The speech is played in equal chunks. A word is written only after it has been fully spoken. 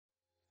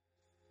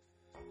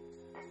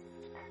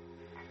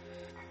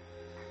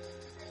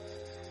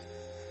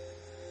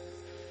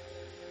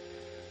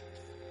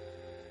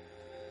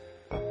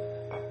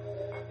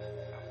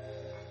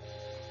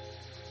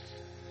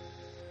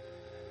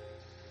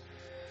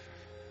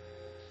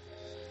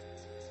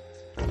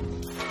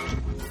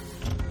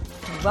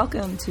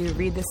Welcome to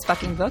Read This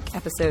Fucking Book,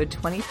 episode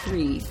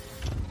 23,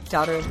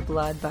 Daughter of the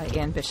Blood by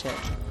Anne Bishop.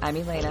 I'm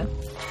Elena.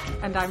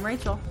 And I'm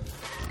Rachel.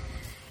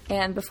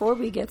 And before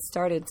we get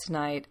started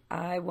tonight,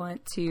 I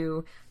want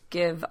to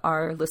give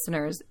our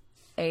listeners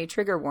a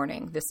trigger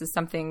warning. This is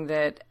something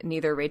that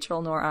neither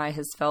Rachel nor I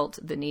has felt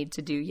the need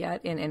to do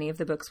yet in any of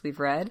the books we've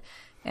read.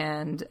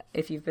 And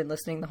if you've been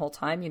listening the whole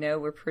time, you know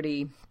we're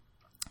pretty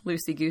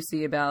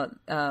loosey-goosey about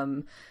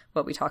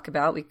what we talk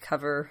about. We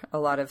cover a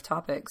lot of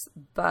topics,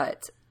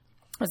 but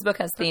this book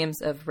has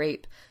themes of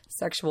rape,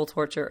 sexual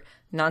torture,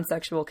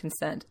 non-sexual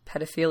consent,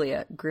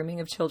 pedophilia, grooming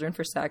of children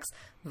for sex,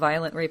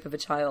 violent rape of a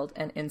child,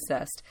 and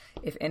incest.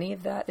 If any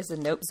of that is a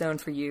nope zone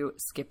for you,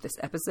 skip this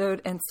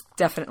episode and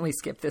definitely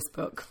skip this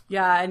book.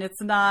 Yeah, and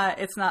it's not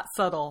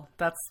subtle.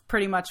 That's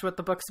pretty much what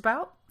the book's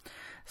about.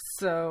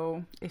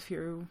 So if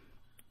you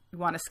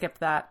want to skip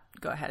that,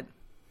 go ahead.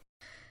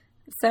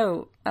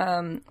 So,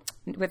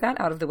 with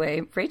that out of the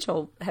way,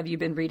 Rachel, have you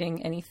been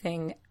reading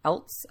anything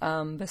else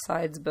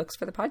besides books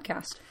for the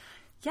podcast?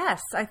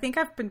 Yes, I think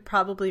I've been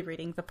probably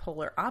reading the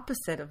polar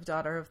opposite of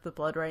Daughter of the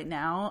Blood right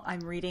now. I'm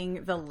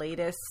reading the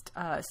latest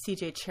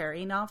C.J.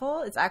 Cherryh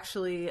novel. It's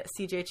actually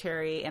C.J.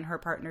 Cherryh and her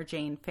partner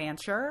Jane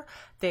Fancher.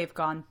 They've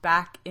gone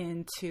back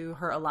into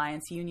her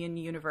Alliance Union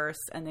universe,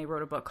 and they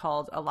wrote a book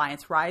called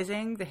Alliance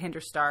Rising, The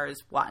Hinterstars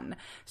Won.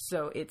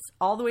 So it's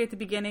all the way at the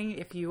beginning.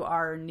 If you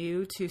are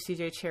new to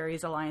C.J.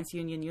 Cherryh's Alliance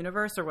Union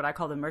universe, or what I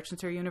call the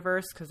Merchantry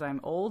universe because I'm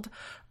old,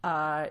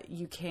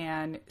 you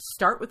can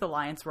start with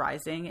Alliance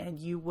Rising, and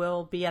you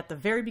will be at the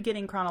very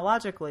beginning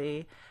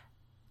chronologically.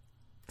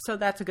 So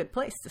that's a good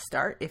place to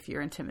start if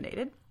you're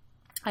intimidated.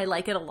 I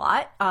like it a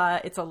lot.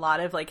 It's a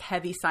lot of like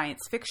heavy science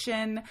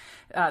fiction.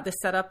 The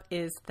setup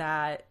is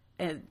that,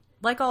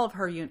 like all of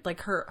her,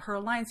 like her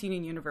Alliance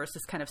Union universe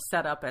is kind of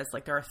set up as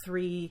like there are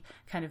three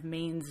kind of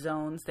main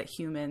zones that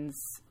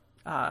humans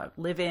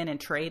live in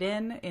and trade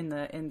in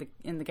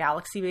the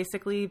galaxy,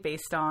 basically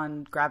based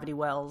on gravity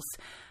wells.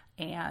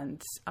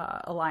 And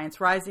Alliance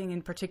Rising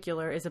in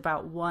particular is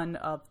about one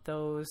of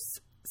those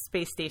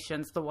space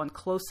stations, the one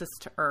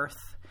closest to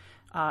Earth,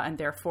 and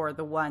therefore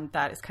the one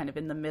that is kind of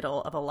in the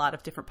middle of a lot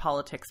of different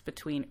politics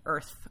between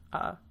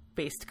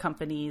Earth-based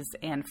companies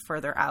and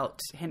further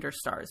out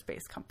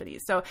Hinterstars-based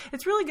companies. So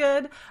it's really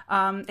good.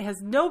 It has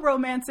no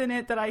romance in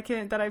it that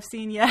I've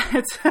seen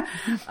yet.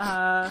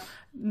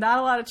 Not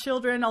a lot of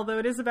children, although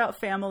it is about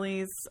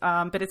families.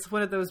 But it's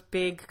one of those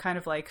big kind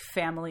of like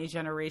family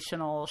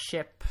generational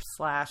ship /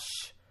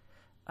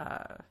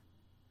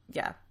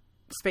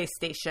 space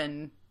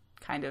station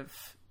kind of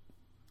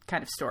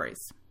stories.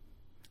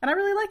 And I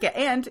really like it.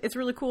 And it's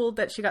really cool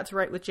that she got to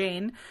write with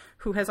Jane,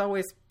 who has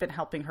always been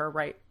helping her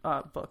write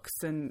books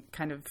and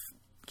kind of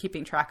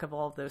keeping track of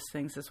all of those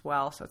things as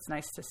well. So it's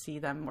nice to see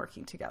them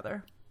working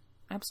together.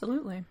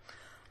 Absolutely.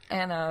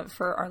 And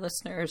for our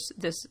listeners,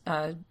 this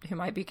who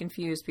might be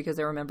confused because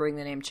they're remembering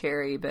the name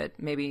Cherry,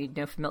 but maybe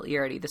no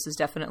familiarity, this is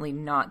definitely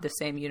not the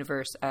same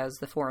universe as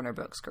the Foreigner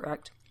books,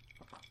 correct?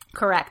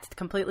 Correct.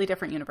 Completely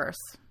different universe.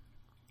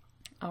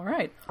 All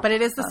right. But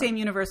it is the same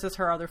universe as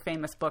her other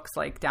famous books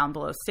like Down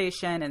Below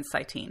Station and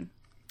Satine.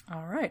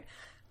 All right.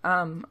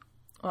 Well,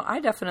 I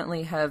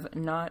definitely have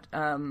not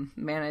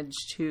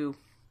managed to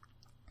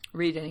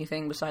read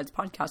anything besides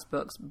podcast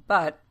books,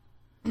 but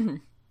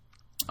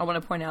I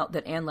want to point out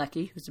that Ann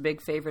Leckie, who's a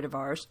big favorite of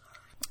ours,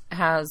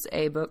 has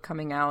a book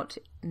coming out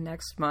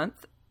next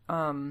month.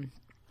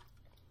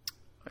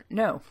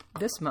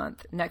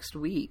 Next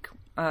week,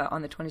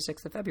 on the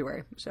 26th of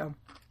February. So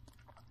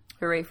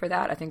hooray for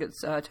that. I think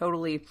it's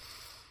totally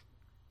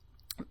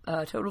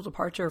a total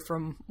departure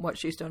from what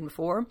she's done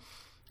before.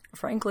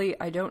 Frankly,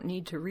 I don't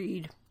need to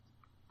read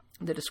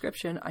the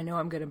description. I know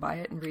I'm going to buy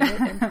it and read it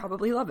and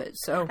probably love it.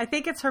 So I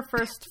think it's her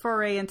first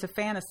foray into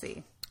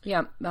fantasy.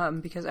 Yeah,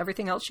 because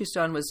everything else she's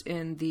done was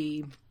in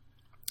the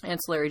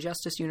Ancillary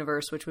Justice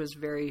universe, which was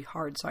very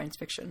hard science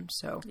fiction.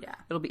 So yeah,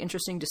 it'll be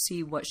interesting to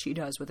see what she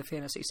does with a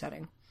fantasy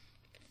setting.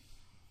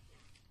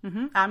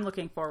 Mm-hmm. I'm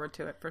looking forward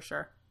to it for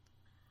sure.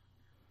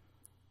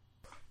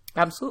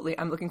 Absolutely.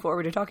 I'm looking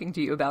forward to talking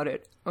to you about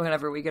it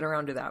whenever we get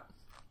around to that.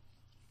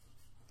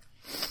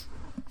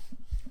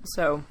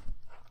 So,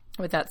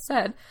 with that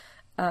said,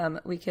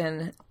 we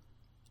can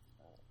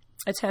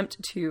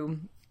attempt to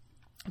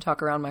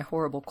talk around my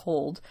horrible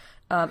cold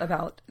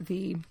about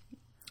the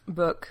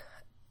book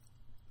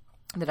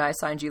that I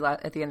assigned you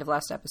at the end of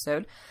last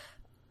episode.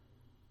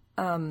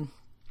 Again,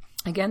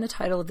 the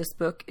title of this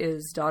book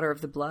is Daughter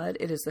of the Blood.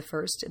 It is the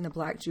first in the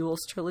Black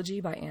Jewels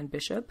trilogy by Anne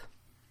Bishop.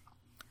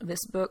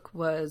 This book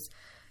was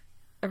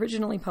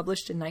originally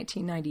published in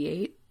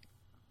 1998.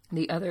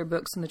 The other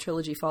books in the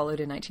trilogy followed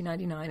in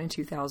 1999 and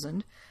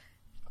 2000.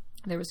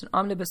 There was an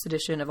omnibus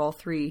edition of all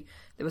three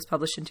that was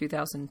published in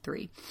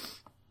 2003.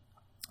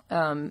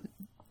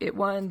 It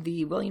won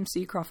the William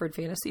C. Crawford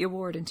Fantasy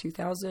Award in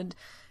 2000.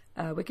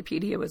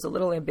 Wikipedia was a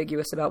little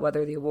ambiguous about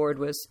whether the award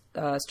was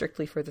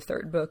strictly for the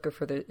third book or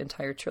for the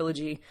entire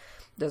trilogy.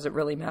 Doesn't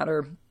really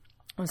matter.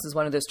 This is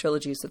one of those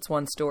trilogies that's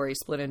one story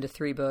split into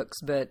three books,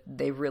 but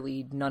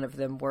none of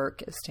them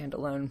work as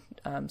standalone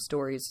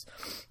stories.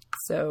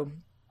 So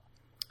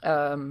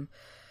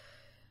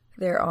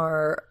There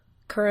are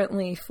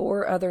currently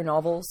 4 other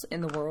novels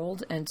in the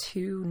world and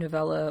 2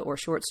 novella or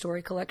short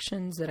story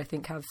collections that I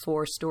think have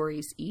 4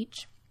 stories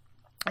each.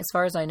 As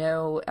far as I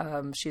know,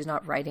 she's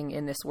not writing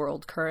in this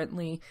world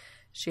currently.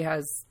 She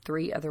has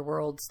 3 other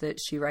worlds that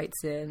she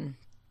writes in,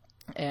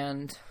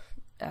 and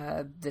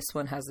this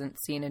one hasn't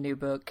seen a new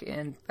book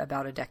in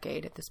about a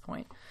decade at this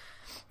point.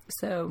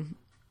 So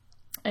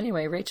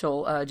anyway,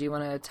 Rachel, do you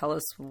want to tell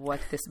us what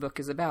this book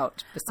is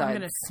about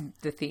besides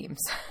the themes?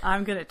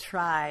 I'm going to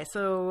try.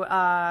 So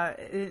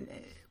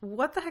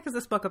what the heck is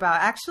this book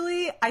about?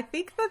 Actually, I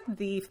think that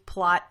the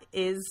plot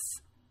is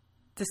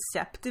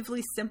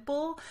deceptively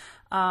simple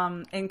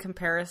in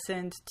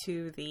comparison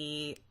to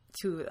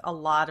a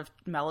lot of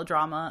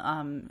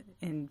melodrama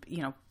in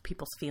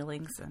people's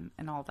feelings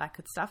and all that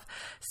good stuff.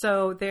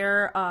 So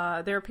there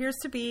appears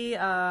to be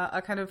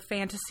a kind of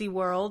fantasy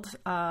world,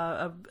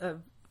 a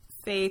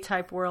fae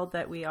type world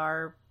that we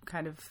are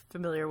kind of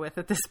familiar with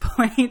at this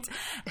point,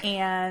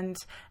 and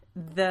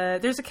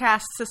there's a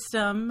caste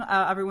system.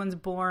 Everyone's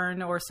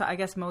born, or so I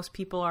guess most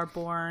people are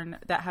born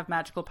that have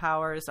magical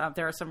powers.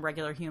 There are some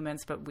regular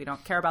humans, but we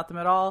don't care about them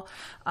at all.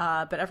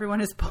 But everyone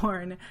is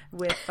born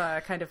with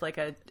kind of like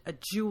a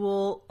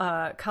jewel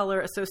color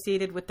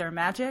associated with their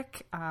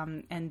magic.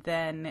 And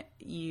then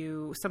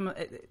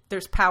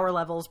there's power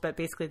levels, but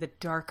basically the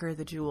darker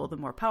the jewel, the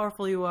more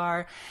powerful you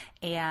are.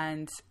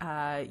 And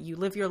you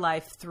live your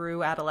life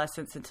through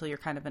adolescence until you're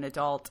kind of an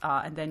adult.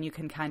 And then you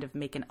can kind of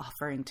make an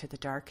offering to the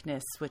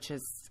darkness, which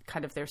is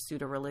kind of their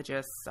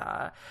pseudo-religious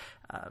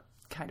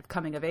kind of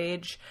coming of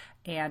age.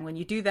 And when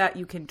you do that,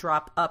 you can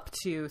drop up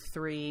to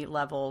 3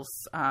 levels.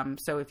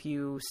 So if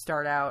you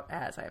start out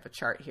as, I have a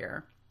chart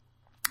here.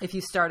 If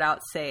you start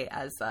out, say,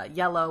 as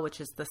yellow, which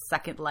is the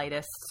second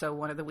lightest, so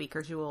one of the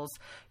weaker jewels,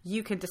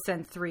 you can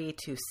descend 3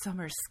 to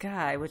summer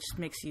sky, which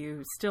makes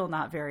you still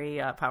not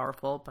very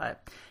powerful.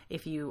 But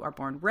if you are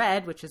born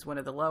red, which is one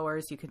of the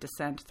lowers, you can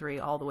descend 3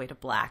 all the way to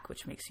black,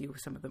 which makes you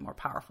some of the more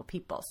powerful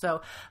people.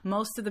 So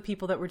most of the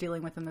people that we're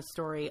dealing with in the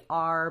story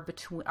are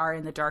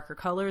in the darker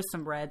colors,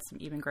 some reds, some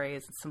even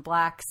grays, and some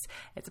blacks.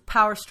 It's a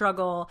power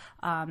struggle.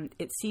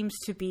 It seems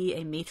to be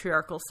a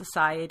matriarchal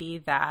society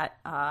that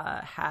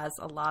has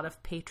a lot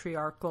of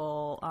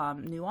patriarchal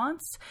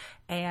nuance,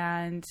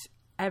 and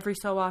every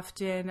so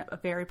often a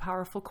very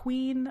powerful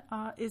queen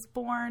is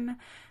born,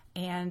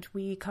 and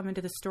we come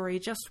into the story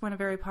just when a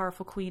very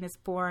powerful queen is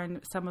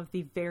born. Some of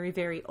the very,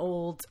 very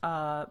old,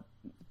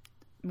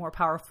 more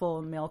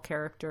powerful male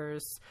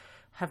characters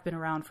have been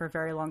around for a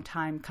very long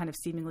time, kind of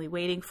seemingly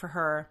waiting for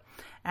her,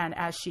 and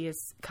as she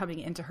is coming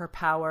into her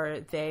power,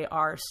 they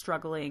are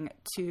struggling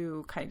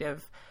to kind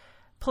of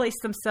place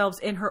themselves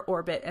in her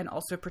orbit and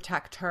also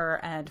protect her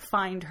and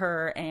find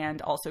her,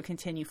 and also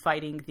continue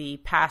fighting the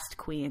past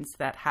queens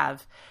that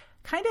have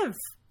kind of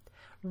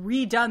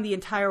redone the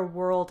entire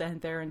world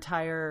and their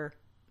entire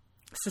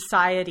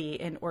society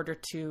in order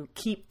to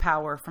keep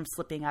power from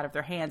slipping out of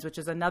their hands, which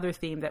is another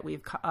theme that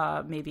we've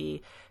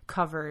maybe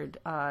covered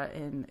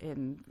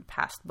in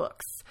past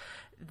books.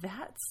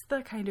 That's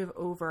the kind of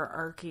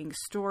overarching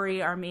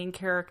story. Our main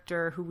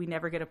character, who we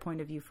never get a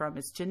point of view from,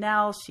 is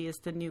Janelle. She is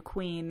the new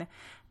queen,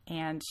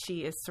 and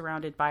she is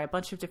surrounded by a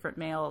bunch of different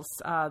males.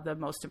 The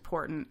most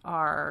important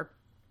are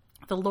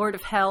the Lord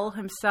of Hell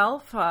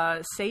himself,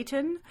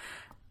 Satan,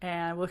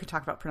 and we could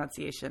talk about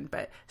pronunciation,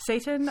 but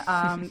Satan,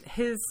 and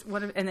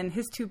then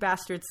his 2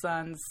 bastard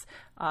sons,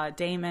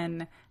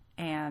 Damon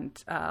and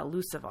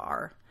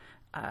Lucifer,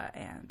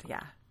 and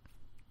yeah.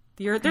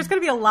 There's going to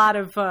be a lot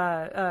of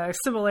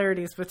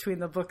similarities between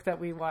the book that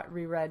we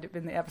reread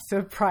in the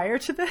episode prior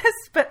to this,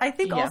 but I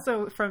think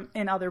also from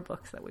in other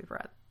books that we've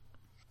read.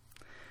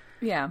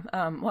 Yeah,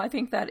 well, I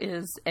think that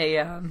is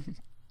a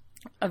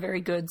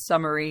very good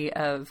summary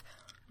of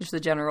just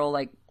the general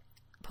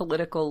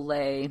political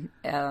lay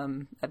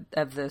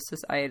of the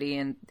society.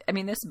 And I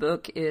mean, this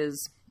book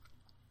is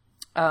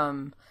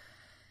absolutely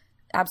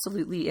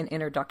an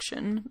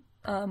introduction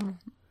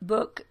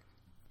book,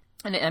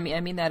 and I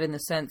mean that in the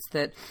sense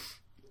that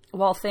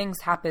while things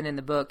happen in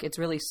the book, it's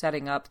really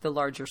setting up the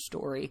larger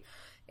story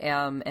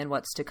and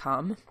what's to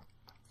come.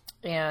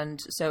 And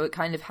so it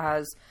kind of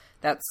has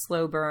that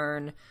slow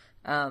burn.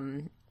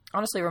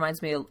 Honestly,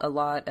 reminds me a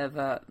lot of,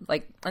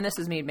 and this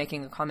is me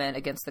making a comment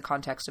against the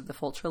context of the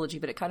full trilogy,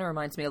 but it kind of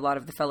reminds me a lot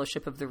of the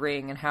Fellowship of the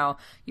Ring, and how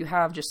you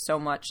have just so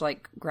much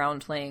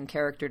ground-laying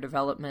character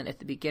development at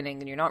the beginning,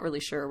 and you're not really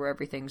sure where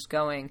everything's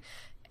going.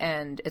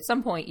 And at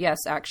some point, yes,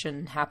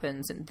 action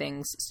happens and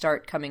things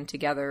start coming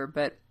together,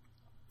 but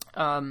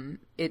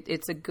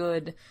it's a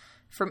good,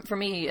 for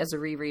me as a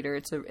rereader,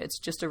 it's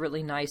just a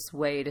really nice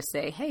way to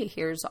say, hey,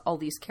 here's all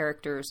these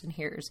characters, and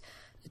here's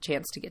a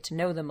chance to get to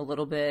know them a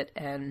little bit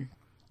and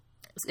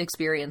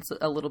experience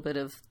a little bit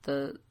of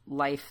the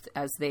life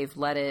as they've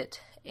led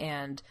it,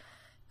 and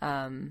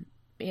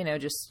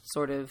just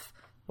sort of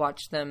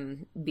watch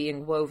them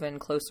being woven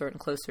closer and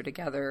closer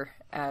together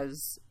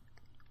as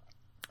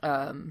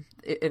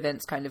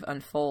events kind of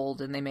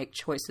unfold and they make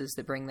choices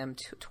that bring them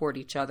toward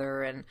each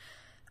other. And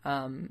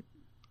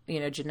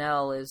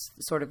Janelle is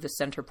sort of the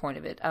center point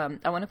of it.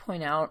 I want to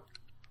point out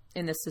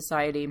in this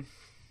society,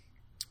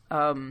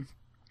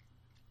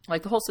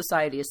 like the whole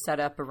society is set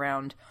up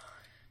around,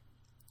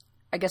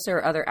 I guess there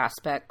are other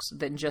aspects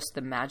than just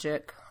the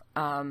magic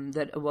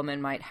that a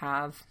woman might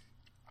have.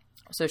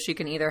 So she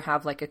can either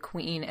have like a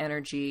queen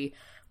energy,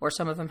 or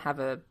some of them have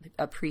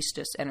a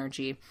priestess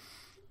energy.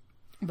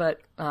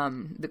 But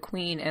the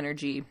queen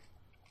energy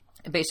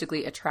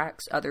basically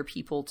attracts other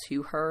people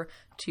to her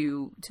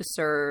to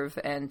serve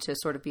and to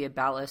sort of be a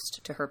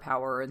ballast to her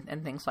power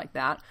and things like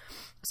that.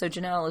 So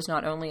Janelle is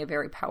not only a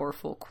very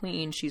powerful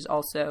queen, she's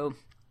also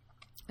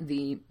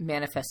the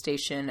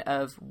manifestation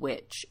of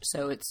witch.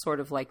 So it's sort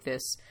of like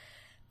this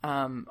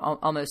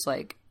almost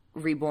like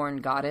reborn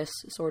goddess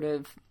sort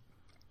of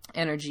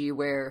energy,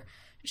 where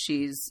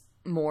she's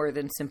more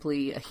than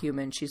simply a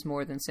human. She's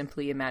more than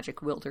simply a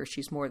magic wielder.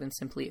 She's more than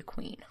simply a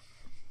queen.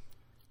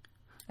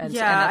 And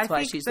that's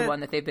why she's the one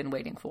that they've been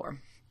waiting for.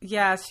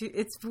 Yeah,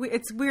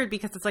 it's weird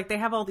because it's like they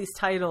have all these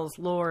titles: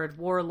 Lord,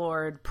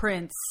 Warlord,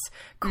 Prince,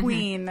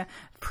 Queen,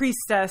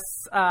 Priestess,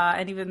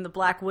 and even the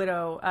Black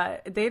Widow.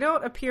 They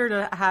don't appear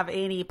to have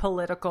any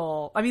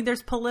political... I mean,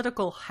 there's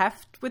political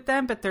heft with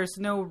them, but there's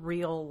no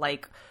real,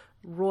 like,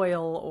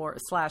 royal or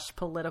 /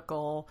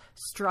 political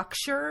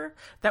structure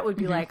that would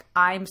be like,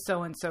 I'm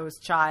so-and-so's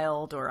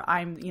child, or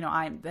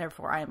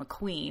therefore I am a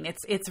queen.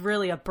 It's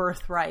really a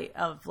birthright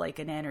of like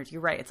an energy.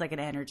 You're right. It's like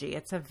an energy.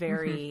 It's a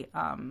very,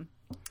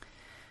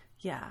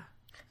 yeah.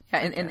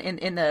 And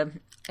in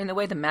the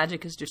way the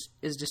magic is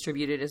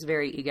distributed is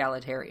very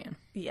egalitarian.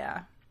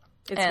 Yeah.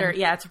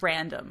 It's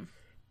random.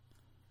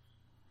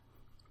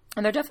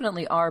 And there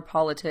definitely are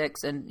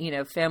politics and,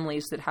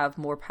 families that have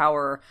more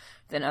power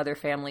than other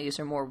families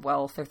or more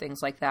wealth or things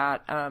like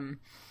that.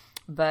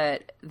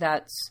 But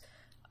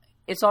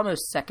it's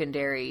almost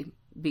secondary,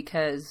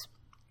 because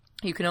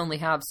you can only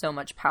have so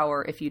much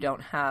power if you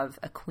don't have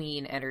a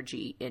queen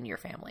energy in your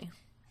family.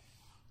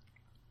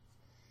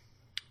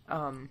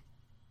 And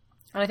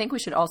I think we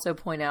should also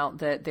point out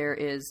that there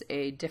is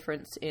a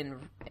difference in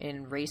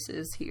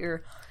races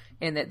here,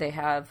 in that they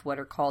have what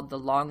are called the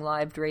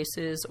long-lived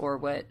races, or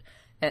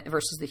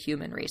versus the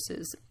human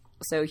races.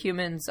 So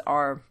humans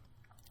are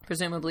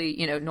presumably,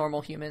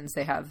 normal humans.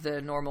 They have the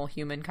normal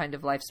human kind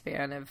of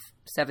lifespan of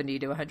 70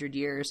 to 100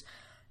 years.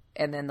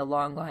 And then the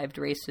long-lived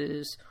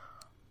races,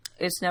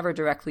 it's never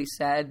directly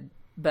said,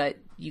 but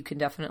you can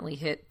definitely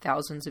hit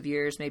thousands of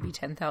years, maybe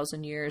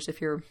 10,000 years if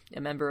you're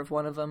a member of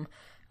one of them.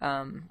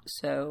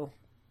 So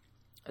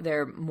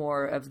they're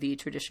more of the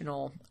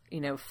traditional,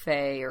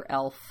 fae or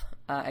elf,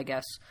 I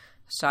guess,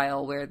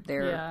 style, where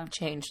they're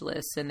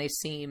changeless and they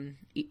seem,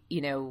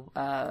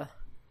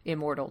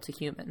 immortal to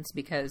humans,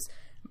 because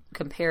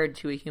compared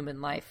to a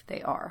human life,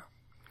 they are.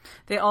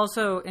 They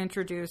also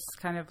introduce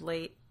kind of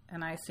late,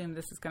 and I assume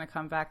this is going to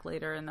come back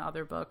later in the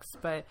other books,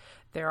 but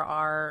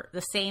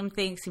the same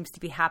thing seems to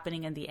be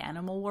happening in the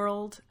animal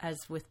world as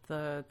with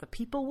the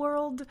people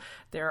world.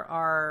 There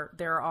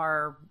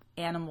are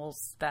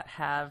animals that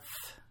have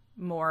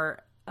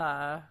more,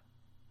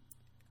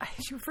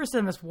 she refers to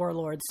them as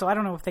warlords, so I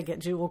don't know if they get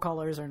jewel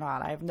colors or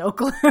not. I have no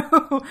clue.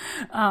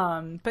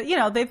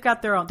 But, they've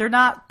got their own. They're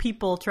not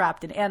people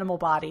trapped in animal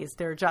bodies.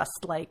 They're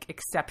just, like,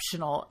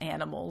 exceptional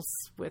animals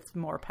with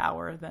more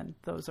power than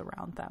those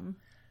around them.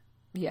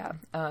 Yeah.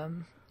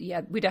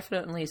 We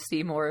definitely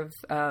see more of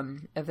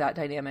that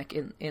dynamic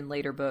in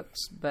later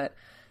books. But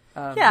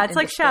it's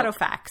like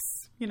Shadowfax.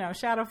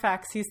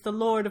 Shadowfax, he's the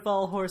lord of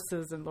all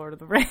horses in Lord of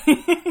the Rings.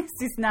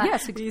 He's not.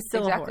 Yes, he's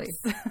still exactly.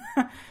 A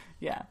horse.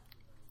 Yeah.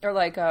 Or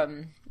like,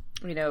 Gwenrir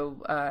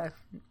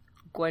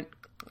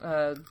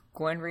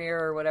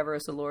or whatever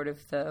is the lord of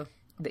the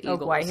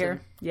eagles. Oh, Gwaihir?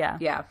 Yeah.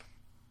 Yeah.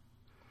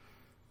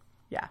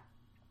 Yeah.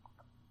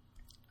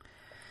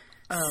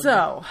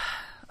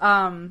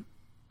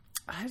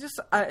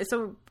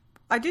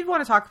 I did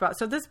want to talk about,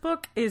 so this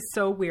book is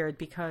so weird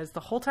because the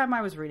whole time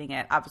I was reading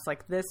it, I was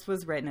like, this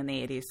was written in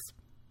the 80s.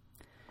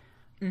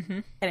 Mm-hmm.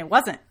 And it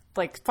wasn't,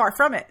 like, far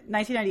from it.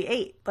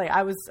 1998. Like,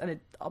 I was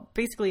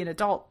basically an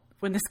adult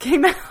when this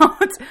came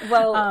out.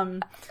 Well,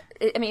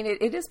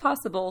 it is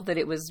possible that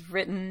it was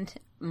written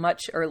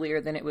much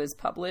earlier than it was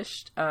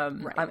published.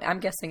 Right. I'm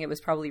guessing it was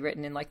probably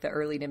written in like the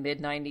early to mid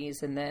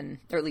 90s, and then,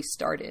 or at least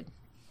started.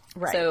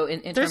 Right. So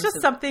there's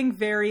just something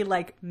very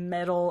like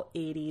metal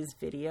 80s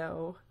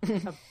video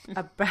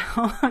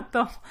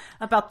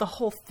about the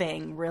whole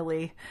thing,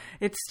 really.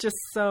 It's just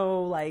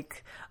so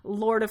like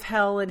Lord of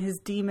Hell and his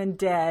demon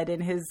dead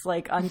and his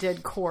like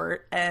undead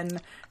court, and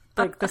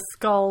like the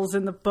skulls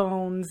and the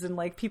bones and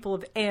like people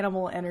of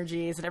animal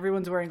energies, and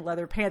everyone's wearing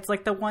leather pants.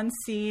 Like the one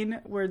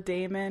scene where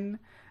Damon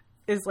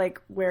is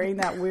like wearing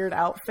that weird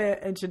outfit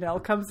and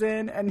Janelle comes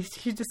in and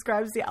he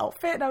describes the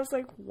outfit and I was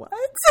like, what?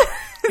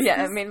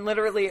 Yeah, I mean,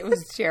 literally it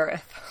was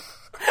Jareth.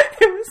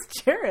 It was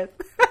Jareth.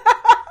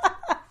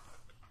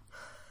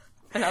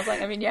 And I was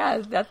like, I mean,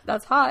 yeah,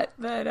 that's hot,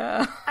 but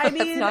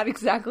it's not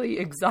exactly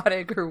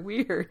exotic or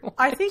weird.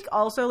 I think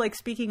also, like,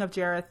 speaking of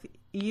Jareth,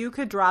 you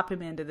could drop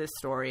him into this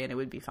story and it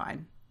would be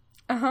fine.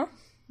 Uh-huh.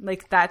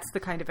 Like, that's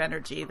the kind of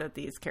energy that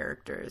these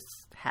characters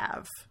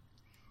have.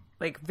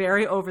 Like,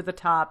 very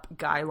over-the-top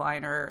guy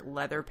liner,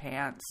 leather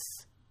pants,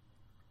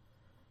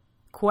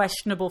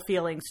 questionable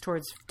feelings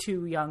towards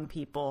two young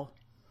people.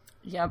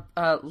 Yep.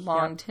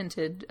 Long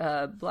tinted,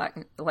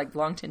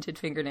 long tinted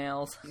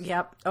fingernails.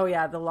 Yep. Oh,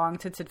 yeah, the long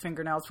tinted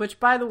fingernails, which,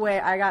 by the way,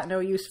 I got no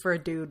use for a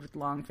dude with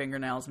long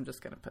fingernails. I'm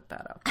just going to put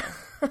that out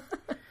there.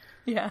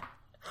 Yeah.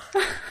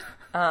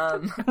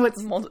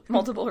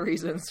 Multiple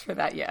reasons for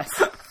that, yes.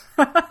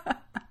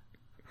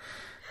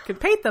 Could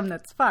paint them,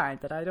 that's fine,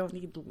 but I don't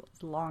need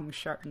long,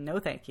 sharp... No,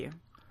 thank you.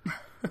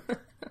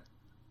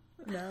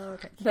 No,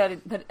 thank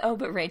you.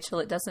 But Rachel,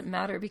 it doesn't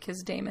matter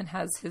because Damon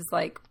has his,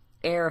 like,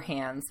 air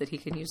hands that he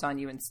can use on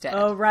you instead.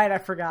 Oh, right. I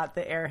forgot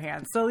the air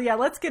hands. So, yeah,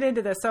 let's get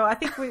into this. So I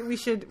think we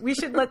should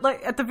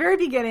at the very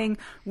beginning,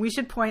 we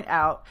should point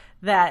out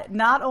that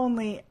not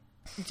only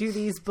do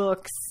these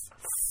books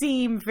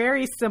seem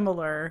very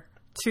similar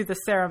to the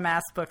Sarah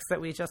Maas books that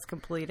we just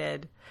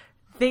completed,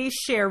 they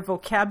share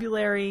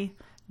vocabulary,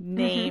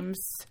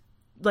 names,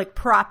 like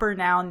proper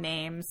noun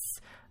names,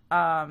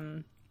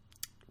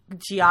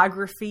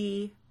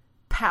 geography,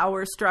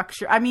 power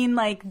structure. I mean,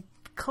 like,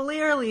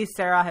 clearly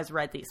Sarah has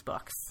read these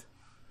books.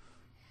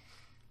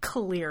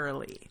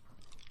 Clearly.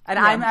 And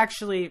yeah. I'm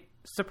actually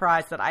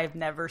surprised that I've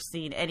never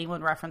seen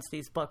anyone reference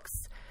these books.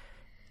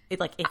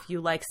 Like, if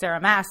you like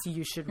Sarah Maas,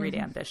 you should read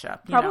Anne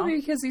Bishop. Probably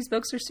because these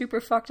books are super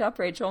fucked up,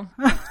 Rachel.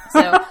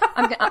 So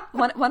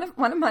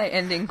one of my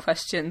ending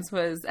questions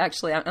was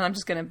actually, and I'm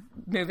just going to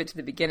move it to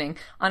the beginning.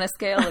 On a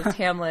scale of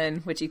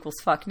Tamlin, which equals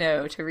fuck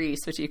no, to Rhys,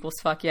 which equals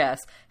fuck yes,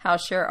 how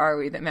sure are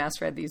we that Maas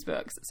read these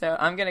books? So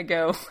I'm going to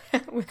go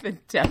with a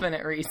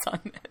definite Rhys on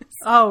this.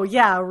 Oh,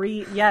 yeah.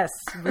 Yes.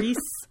 Rhys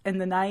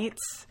and the Night.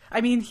 I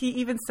mean, he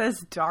even says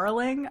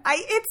darling.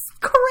 It's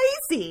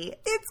crazy.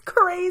 It's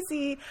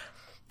crazy.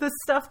 The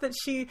stuff that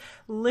she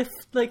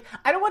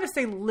I don't want to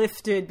say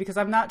lifted because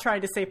I'm not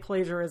trying to say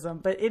plagiarism,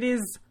 but it is.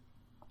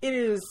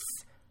 This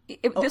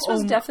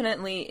was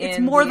definitely in. It's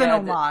more than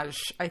homage.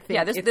 I think.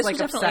 Yeah, this was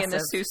definitely obsessive. In the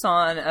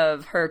Susan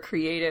of her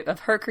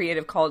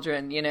creative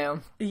cauldron. You know.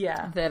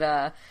 Yeah.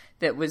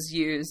 That was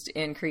used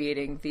in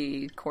creating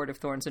the Court of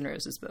Thorns and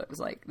Roses books.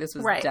 Like, this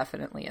was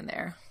definitely in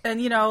there. And,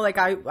 you know, like,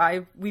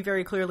 we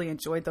very clearly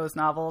enjoyed those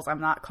novels.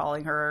 I'm not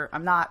trying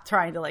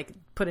to, like,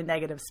 put a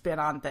negative spin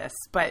on this,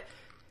 but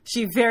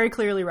she very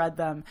clearly read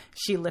them.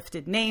 She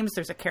lifted names.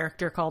 There's a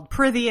character called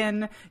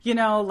Prythian, you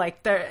know,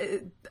 like, I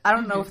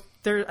don't know if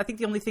I think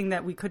the only thing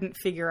that we couldn't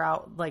figure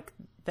out, like,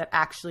 that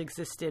actually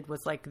existed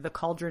was, like, the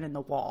cauldron in the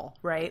wall,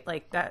 right?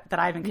 Like, that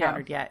I've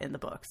encountered yet in the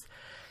books.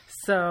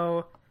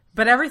 So,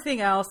 but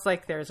everything else,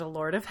 like, there's a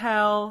Lord of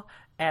Hell,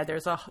 and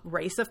there's a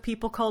race of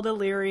people called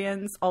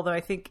Illyrians, although I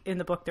think in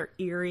the book they're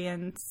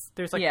Irians.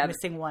 There's, like,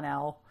 missing one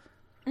L.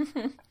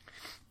 Mm-hmm.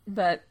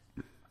 But...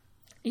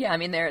 yeah, I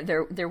mean,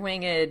 they're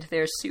winged.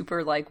 They're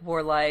super, like,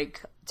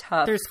 warlike,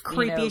 tough. There's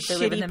creepy,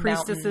 shitty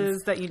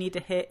priestesses that you need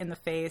to hit in the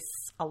face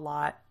a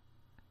lot.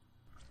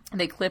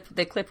 They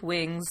clip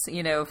wings,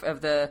 you know, of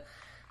the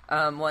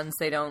ones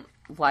they don't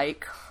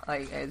like.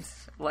 Like,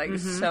 it's like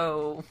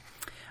so.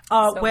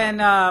 When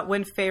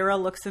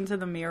Feyre looks into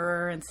the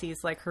mirror and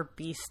sees, like, her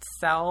beast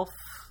self,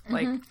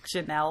 like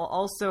Janelle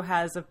also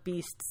has a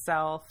beast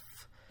self.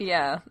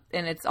 Yeah,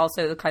 and it's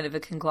also kind of a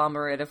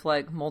conglomerate of,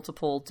 like,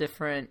 multiple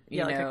different,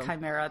 you know. Like a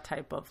chimera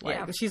type of,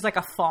 like, she's like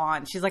a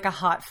fawn. She's like a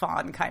hot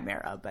fawn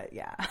chimera, but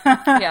yeah.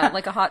 Yeah,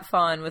 like a hot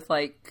fawn with,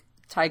 like,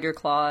 tiger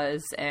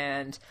claws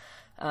and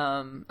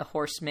a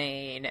horse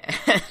mane.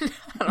 And,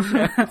 I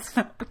don't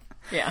know.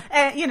 Yeah.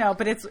 And, you know,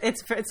 but it's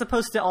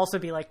supposed to also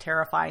be, like,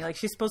 terrifying. Like,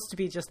 she's supposed to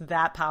be just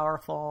that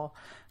powerful.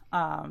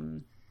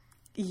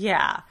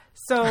 Yeah.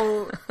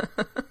 So...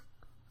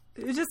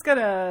 you're just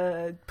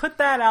gonna put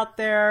that out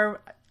there.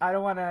 I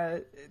don't want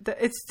to...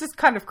 It's just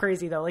kind of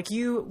crazy, though. Like,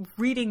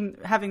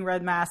 having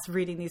read Maas,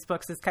 reading these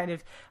books is kind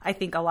of, I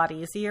think, a lot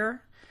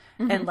easier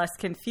and less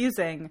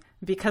confusing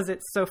because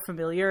it's so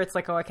familiar. It's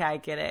like, oh, okay, I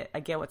get it. I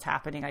get what's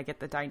happening. I get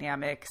the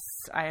dynamics.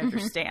 I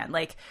understand.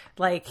 Like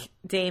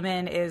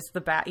Damon is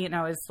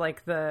is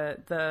like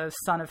the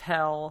son of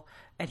hell,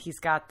 and he's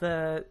got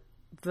the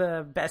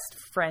best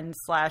friend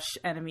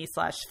 / enemy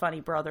 / funny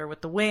brother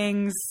with the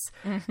wings.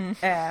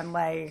 And,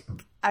 like,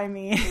 I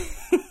mean,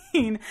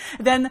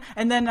 then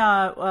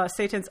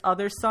Satan's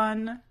other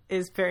son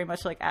is very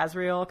much like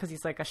Azrael because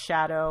he's like a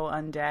shadow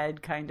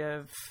undead kind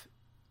of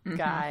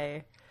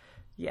guy.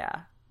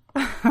 Yeah.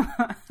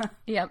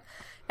 Yep.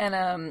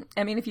 And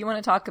I mean, if you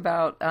want to talk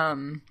about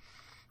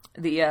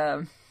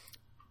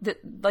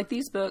like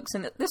these books,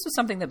 and this was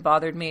something that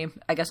bothered me,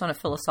 I guess, on a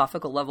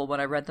philosophical level when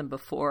I read them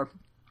before.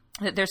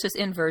 There's this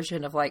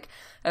inversion of, like,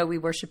 oh, we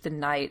worship the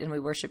night and we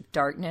worship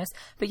darkness,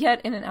 but yet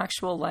in an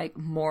actual, like,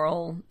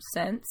 moral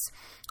sense,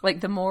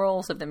 like, the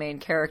morals of the main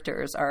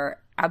characters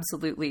are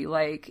absolutely,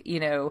 like, you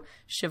know,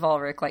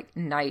 chivalric, like,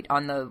 knight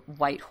on the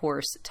white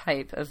horse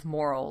type of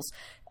morals,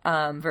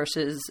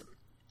 versus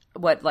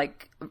what,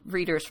 like,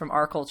 readers from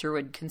our culture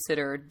would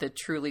consider the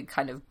truly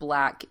kind of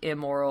black,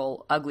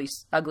 immoral,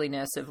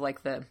 ugliness of,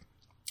 like, the,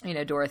 you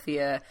know,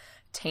 Dorothea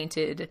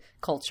tainted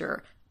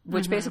culture.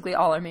 which basically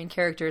all our main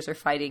characters are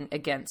fighting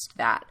against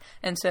that.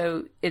 And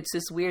so it's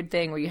this weird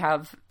thing where you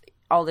have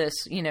all this,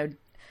 you know,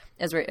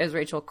 as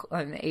Rachel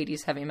in the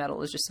 80s, heavy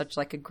metal is just such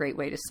like a great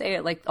way to say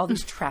it, like all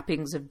these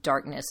trappings of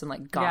darkness and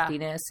like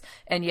gothiness.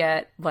 And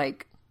yet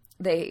like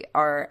they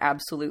are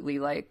absolutely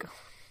like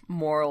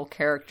moral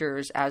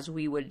characters as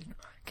we would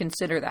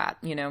consider that,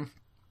 you know,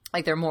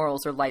 like their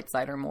morals are light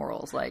side or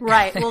morals. Like,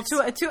 right. Well,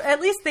 to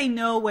at least they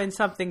know when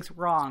something's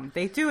wrong.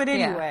 They do it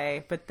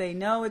anyway, but they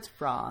know it's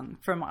wrong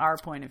from our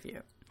point of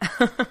view.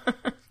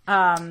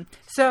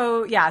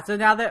 So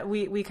now that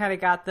we kind of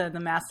got the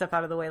math stuff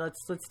out of the way,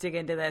 let's dig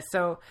into this.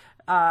 So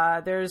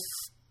there's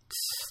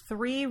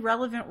 3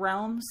 relevant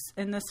realms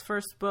in this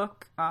first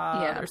book.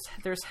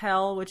 There's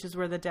hell, which is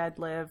where the dead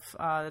live.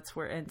 That's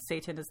where, and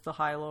Satan is the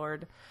High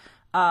Lord.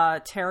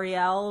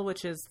 Teriel,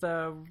 which is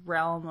the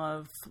realm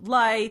of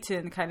light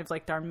and kind of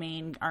like our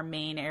main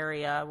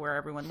area where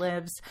everyone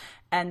lives.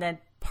 And then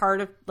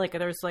part of like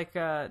there's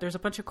a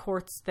bunch of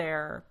courts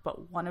there,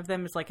 but one of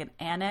them is like an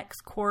annex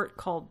court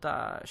called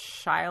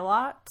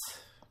Shalott.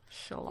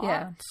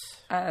 Yeah.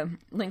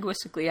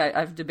 Linguistically,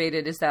 I've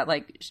debated, is that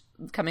like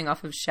coming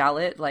off of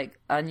shallot, like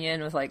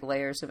onion with like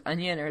layers of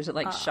onion, or is it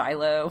like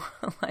Shiloh,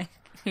 like,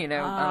 you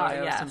know, I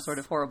don't know, some sort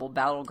of horrible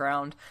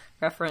battleground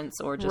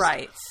reference, or just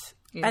right.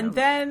 You know. And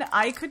then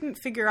I couldn't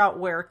figure out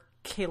where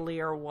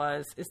Kalir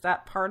was. Is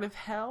that part of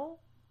hell?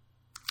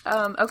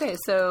 Okay,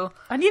 so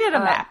I needed a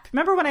map.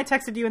 Remember when I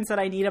texted you and said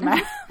I need a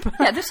map?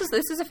 Yeah, this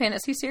is a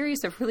fantasy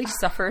series that really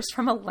suffers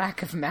from a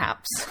lack of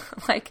maps.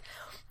 Like,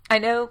 I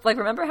know, like,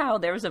 remember how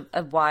there was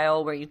a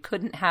while where you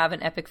couldn't have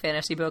an epic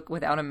fantasy book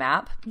without a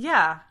map?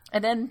 Yeah.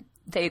 And then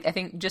I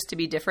think just to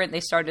be different, they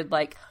started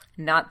like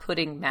not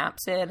putting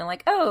maps in, and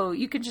like, oh,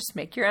 you can just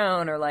make your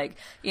own, or like,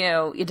 you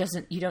know,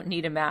 you don't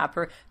need a map,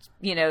 or,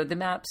 you know, the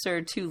maps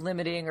are too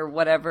limiting or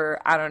whatever.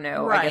 I don't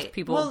know. Right. I guess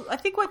people. Well, I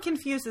think what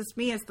confuses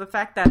me is the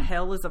fact that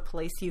hell is a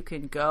place you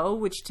can go,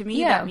 which to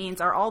me that means,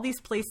 are all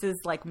these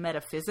places like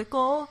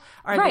metaphysical?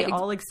 Are they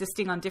all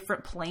existing on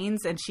different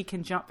planes and she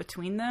can jump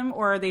between them,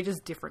 or are they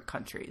just different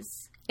countries?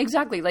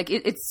 Exactly. Like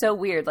it's so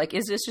weird. Like,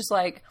 is this just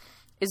like,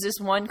 is this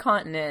one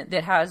continent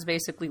that has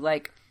basically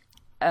like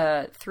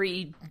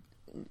 3,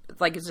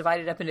 like it's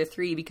divided up into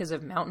 3 because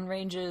of mountain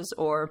ranges,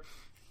 or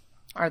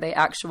are they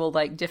actual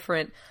like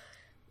different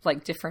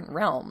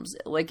realms?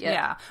 Like,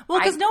 yeah. Well,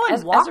 because no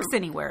one walks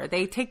anywhere.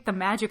 They take the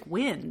magic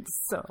winds.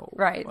 So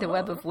right, the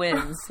web of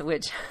winds,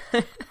 which,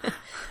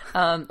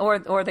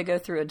 or they go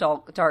through a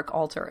dark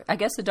altar. I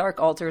guess the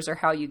dark altars are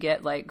how you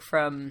get like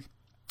from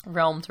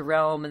realm to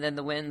realm, and then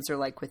the winds are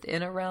like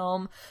within a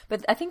realm.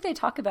 But I think they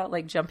talk about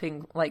like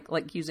jumping,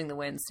 like using the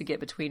winds to get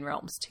between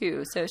realms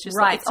too. So it's just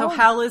right. Like, so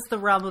hell is the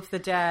realm of the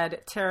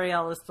dead,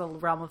 Teriel is the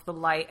realm of the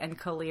light, and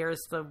Kalir is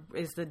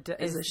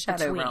the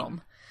shadow between.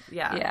 realm.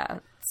 Yeah.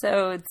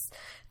 So it's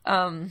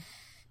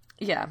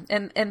yeah,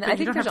 and but I think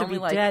you don't there's have to only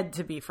be like dead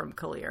to be from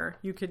Kalir.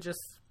 You could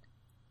just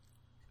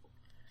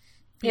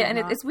and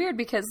it's weird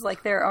because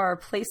like there are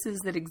places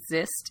that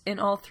exist in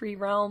all 3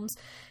 realms,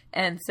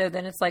 and so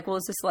then it's like, well,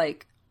 is this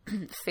like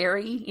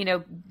fairy, you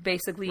know,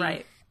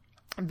 basically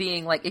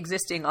being like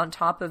existing on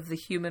top of the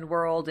human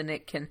world, and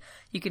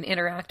you can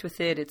interact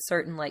with it at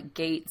certain like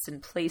gates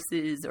and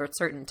places, or at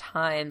certain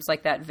times,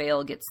 like that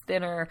veil gets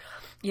thinner,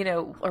 you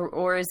know,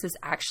 or is this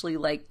actually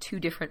like 2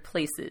 different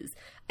places?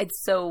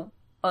 It's so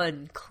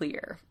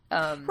unclear.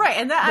 Right.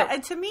 And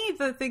that, to me,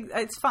 the thing,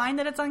 it's fine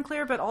that it's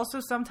unclear, but also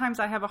sometimes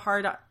I have a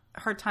hard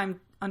time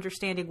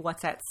understanding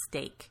what's at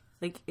stake.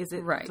 Like, is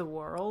it the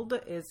world?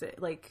 Is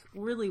it like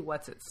really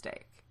what's at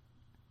stake?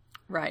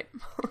 Right.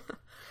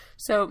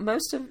 So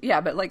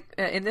but like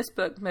in this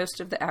book,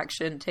 most of the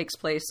action takes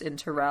place in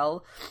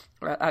Teriel.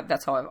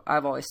 That's how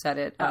I've always said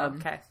it.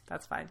 Okay,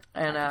 that's fine.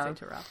 And I can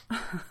say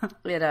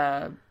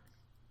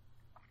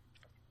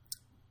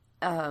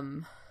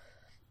Teriel.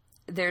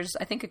 There's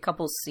I think a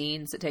couple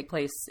scenes that take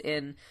place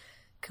in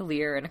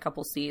Kalir and a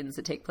couple scenes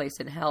that take place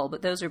in Hell,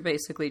 but those are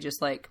basically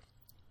just like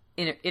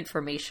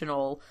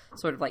informational,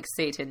 sort of like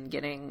Satan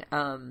getting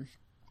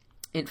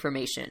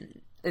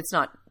information. It's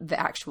not the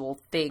actual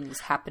things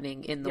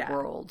happening in the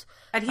world.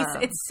 And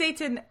it's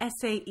Satan,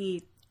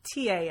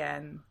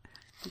 Satan,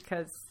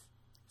 because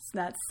it's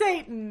not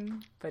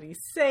Satan, but he's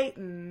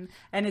Satan.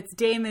 And it's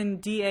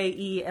Daemon,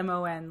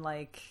 Daemon,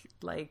 like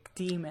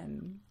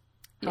demon.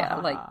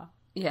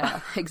 Yeah,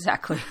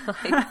 exactly.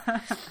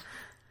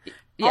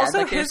 Also,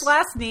 like his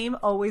last name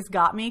always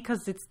got me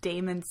because it's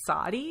Damon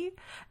Sadi.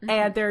 Mm-hmm.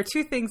 And there are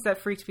 2 things that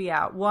freaked me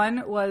out.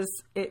 One was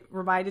it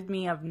reminded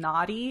me of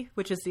Naughty,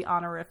 which is the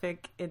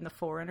honorific in the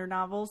Foreigner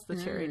novels,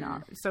 the Cherry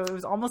novel. So it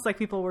was almost like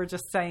people were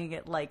just saying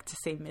it like to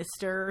say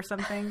Mr. or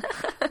something.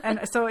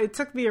 And so it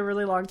took me a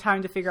really long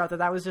time to figure out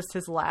that was just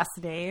his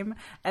last name.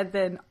 And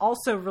then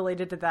also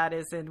related to that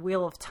is in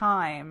Wheel of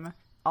Time,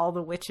 all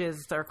the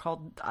witches, they're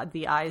called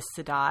the Aes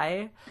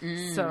Sedai.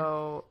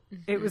 So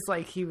it was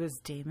like he was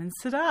Daemon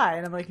Sedai.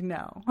 And I'm like,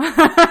 no.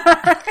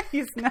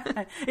 He's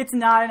not. It's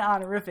not an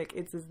honorific.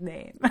 It's his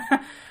name.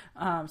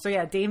 So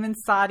yeah, Daemon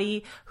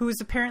Sadi, who is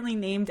apparently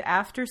named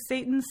after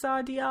Satan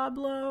Sa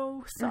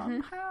Diablo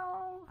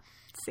somehow.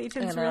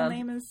 Satan's real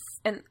name is.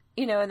 And,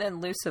 and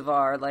then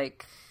Lucifer,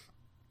 like,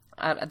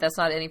 that's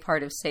not any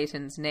part of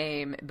Satan's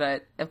name,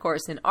 but of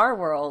course in our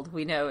world,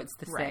 we know it's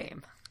the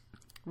same.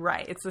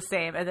 Right, it's the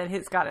same. And then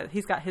he's got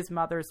his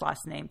mother's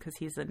last name because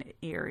he's an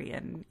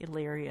Illyrian.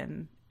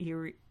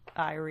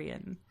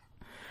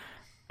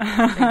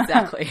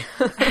 Exactly.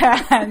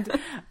 And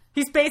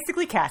he's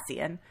basically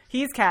Cassian.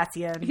 He's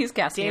Cassian.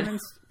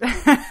 Damon's...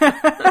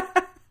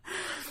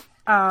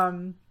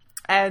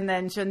 And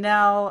then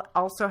Janelle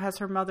also has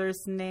her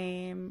mother's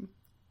name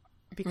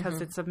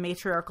because it's a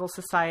matriarchal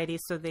society,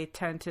 so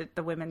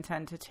the women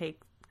tend to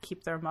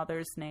keep their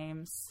mother's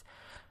names.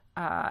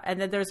 And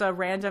then there's a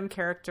random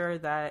character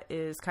that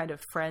is kind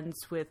of friends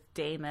with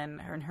Damon,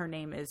 and her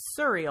name is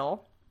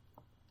Suriel.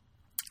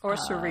 Or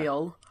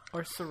Surreal.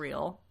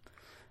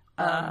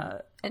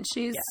 And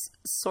she's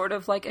sort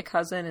of like a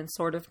cousin and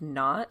sort of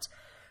not.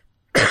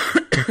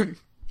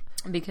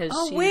 Because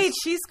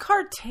she's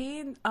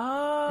Cartane.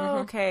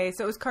 Oh, okay.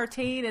 So it was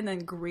Cartane and then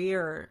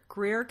Greer.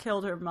 Greer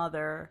killed her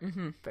mother,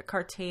 but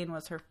Cartane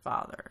was her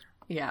father.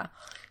 Yeah.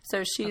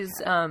 So she's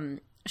the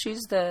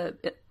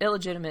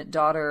illegitimate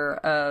daughter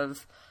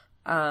of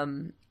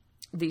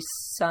the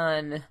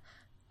son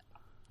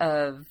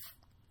of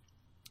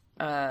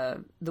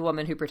the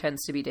woman who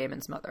pretends to be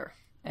Damon's mother.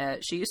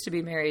 She used to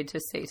be married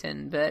to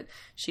Satan, but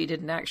she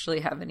didn't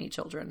actually have any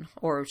children,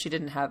 or she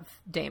didn't have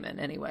Damon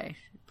anyway.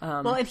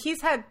 And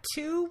he's had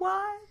 2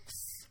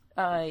 wives?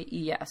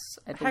 Yes,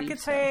 I believe Hecate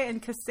so.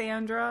 and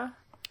Cassandra.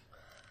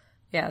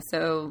 Yeah,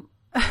 so...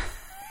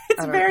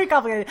 It's very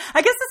complicated.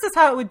 I guess this is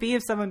how it would be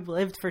if someone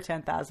lived for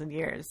 10,000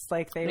 years.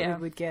 Like, it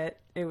would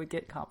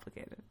get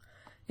complicated.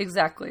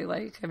 Exactly.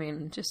 Like, I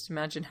mean, just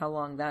imagine how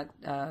long that,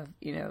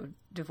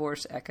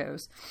 divorce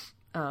echoes.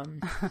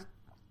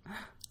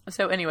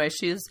 So anyway,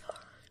 she's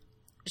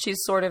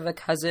sort of a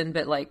cousin,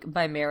 but like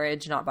by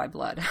marriage, not by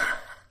blood.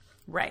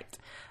 Right.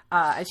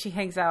 And she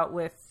hangs out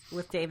with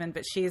Damon,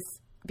 but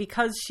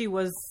because she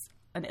was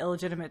an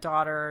illegitimate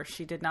daughter,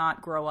 she did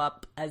not grow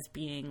up as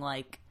being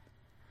like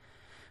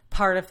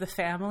part of the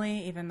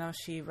family, even though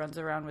she runs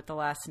around with the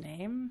last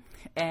name.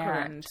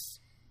 And correct.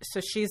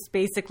 So she's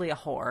basically a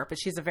whore, but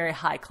she's a very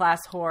high class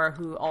whore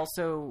who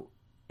also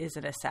is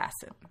an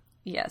assassin.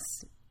 Yes.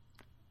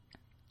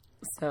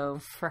 So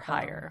for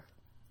hire.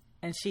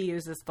 And she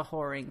uses the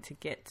whoring to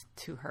get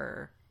to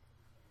her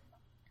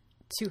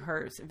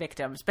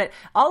victims. But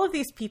all of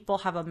these people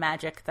have a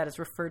magic that is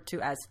referred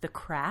to as the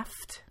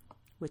craft,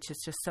 which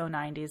is just so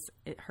 90s,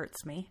 it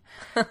hurts me.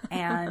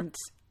 And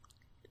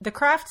the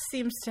craft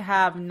seems to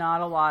have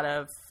not a lot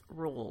of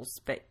rules,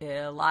 but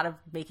a lot of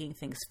making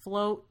things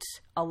float,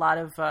 a lot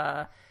of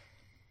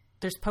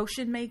there's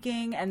potion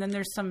making, and then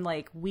there's some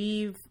like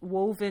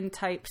woven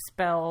type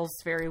spells,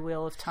 very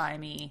Wheel of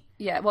Timey.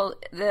 Yeah, well,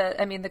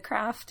 the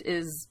craft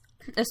is,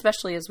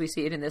 especially as we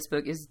see it in this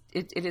book,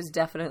 it is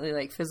definitely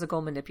like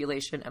physical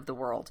manipulation of the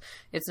world.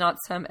 It's not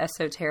some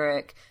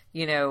esoteric,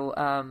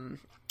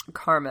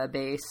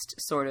 karma-based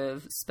sort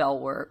of spell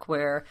work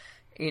where,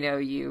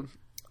 you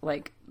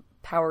like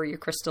power your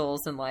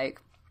crystals and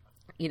like,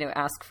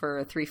 ask for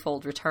a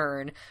 3-fold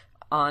return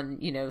on,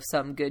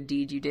 some good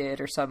deed you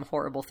did or some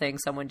horrible thing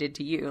someone did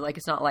to you. Like,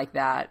 it's not like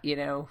that,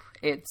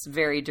 it's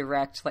very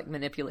direct, like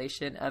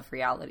manipulation of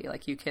reality.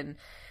 Like you can,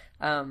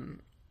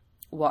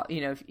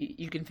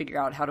 you can figure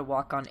out how to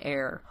walk on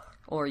air,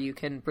 or you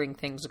can bring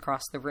things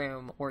across the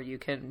room, or you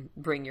can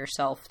bring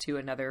yourself to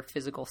another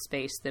physical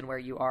space than where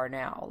you are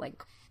now.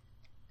 Like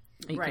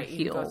you can heal,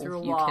 you can go through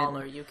a wall,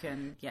 or you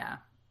can,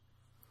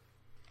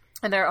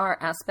 And there are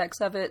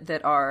aspects of it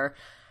that are,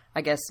 I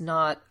guess,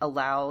 not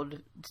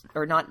allowed,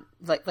 or not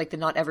like that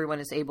not everyone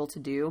is able to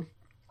do,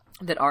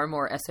 that are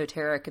more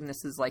esoteric. And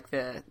this is like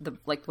the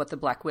like what the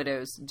Black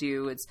Widows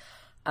do. It's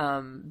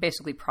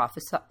basically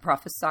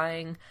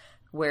prophesying,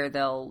 where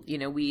they'll,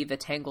 weave a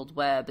tangled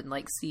web and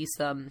like see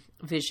some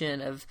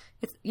vision of,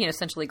 it's,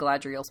 essentially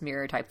Galadriel's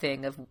mirror type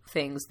thing of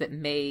things that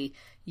may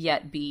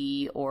yet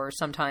be, or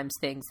sometimes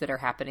things that are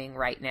happening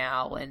right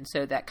now. And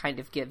so that kind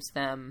of gives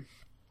them,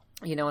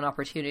 an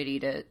opportunity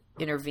to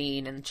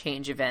intervene and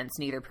change events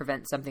and either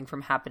prevent something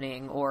from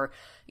happening or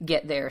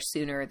get there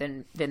sooner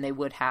than they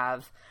would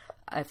have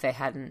if they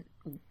hadn't,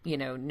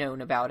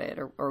 known about it,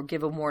 or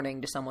give a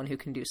warning to someone who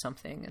can do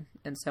something,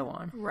 and so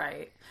on.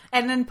 Right.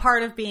 And then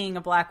part of being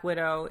a Black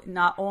Widow,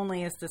 not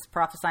only is this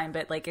prophesying,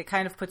 but like it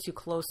kind of puts you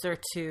closer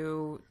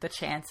to the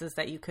chances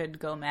that you could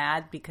go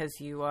mad, because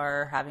you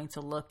are having to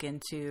look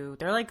into,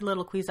 they're like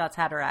little Kwisatz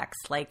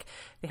Haderachs. Like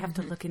they have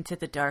to look into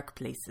the dark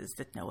places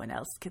that no one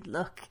else can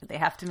look. They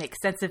have to make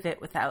sense of it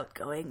without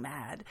going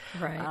mad.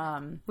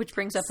 Right. Which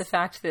brings up the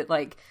fact that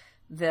like,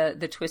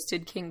 the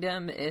Twisted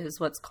Kingdom is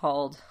what's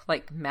called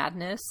like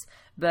madness,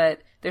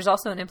 but there's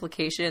also an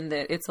implication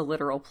that it's a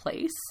literal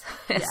place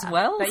as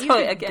well. So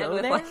again,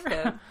 with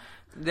like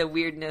the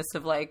weirdness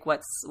of like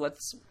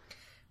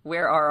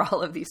where are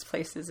all of these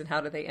places and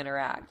how do they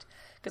interact?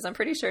 Because I'm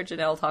pretty sure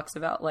Janelle talks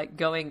about like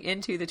going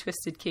into the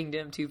Twisted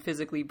Kingdom to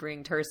physically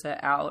bring Tersa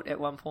out at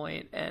one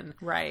point, and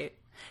right.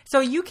 So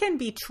you can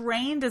be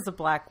trained as a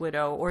Black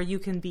Widow, or you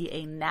can be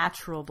a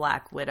natural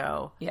Black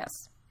Widow. Yes.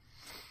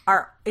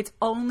 It's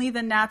only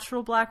the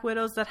natural Black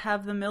Widows that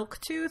have the milk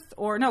tooth,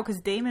 or no? Because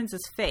Damon's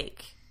is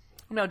fake.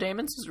 No,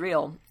 Damon's is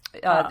real.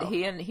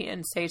 He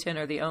and Satan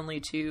are the only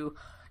two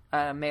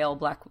male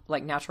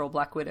natural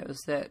Black Widows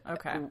that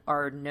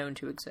are known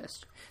to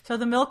exist. So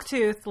the milk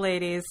tooth,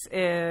 ladies,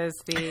 is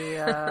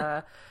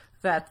the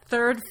that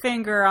third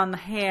finger on the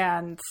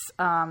hand,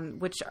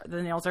 which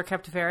the nails are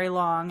kept very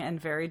long and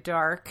very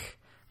dark.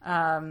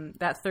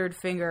 That third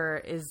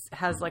finger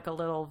has like a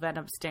little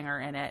venom stinger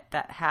in it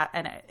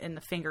and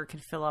the finger can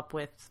fill up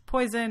with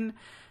poison.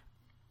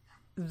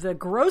 The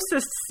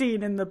grossest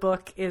scene in the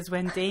book is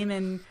when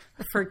Damon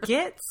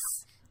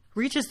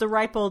reaches the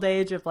ripe old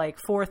age of like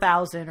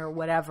 4,000 or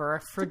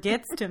whatever,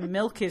 forgets to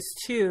milk his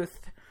tooth,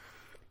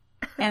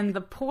 and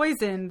the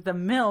poison, the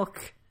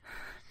milk,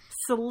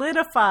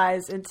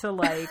 solidifies into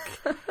like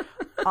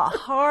a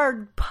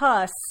hard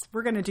pus.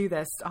 We're going to do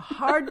this. A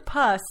hard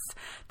pus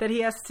that he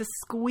has to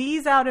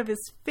squeeze out of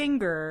his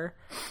finger.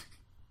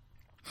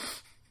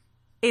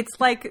 It's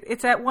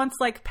at once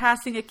like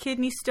passing a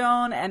kidney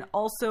stone and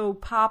also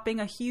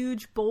popping a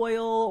huge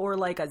boil or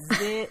like a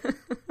zit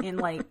in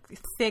like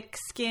thick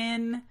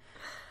skin.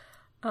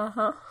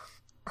 Uh-huh.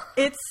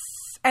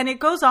 And it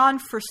goes on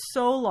for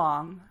so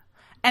long.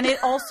 And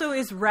it also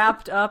is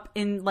wrapped up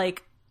in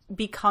like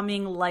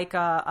becoming like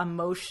a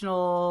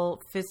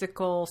emotional,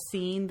 physical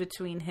scene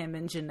between him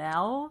and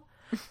Janelle,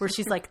 where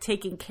she's like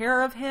taking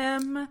care of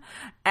him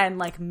and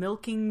like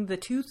milking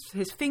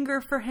his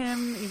finger for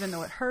him, even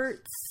though it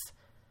hurts.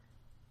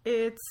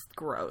 It's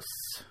gross.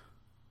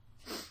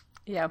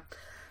 Yeah.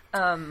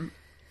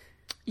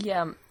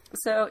 Yeah.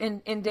 So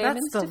in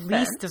Damon's that's the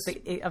defense,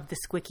 least of the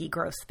squicky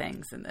gross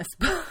things in this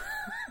book.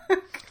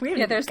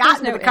 there's no cock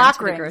end to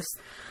the rings. gross.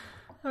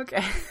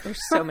 Okay. There's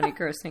so many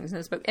gross things in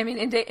this book. I mean,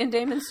 in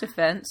Damon's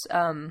defense,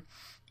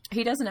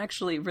 he doesn't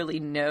actually really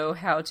know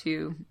how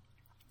to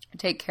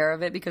take care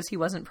of it because he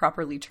wasn't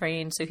properly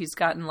trained. So he's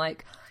gotten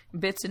like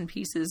bits and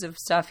pieces of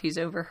stuff he's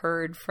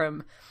overheard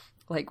from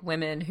like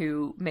women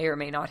who may or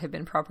may not have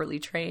been properly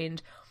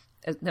trained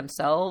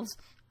themselves.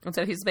 And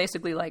so he's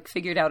basically like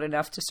figured out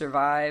enough to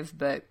survive,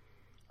 but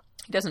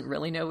he doesn't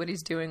really know what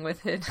he's doing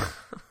with it.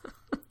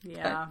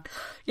 Yeah.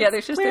 Yeah,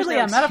 there's clearly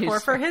no a metaphor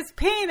for his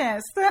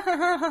penis.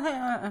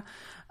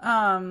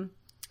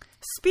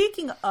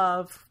 Speaking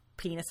of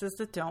penises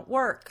that don't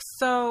work.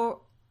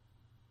 So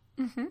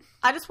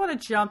I just want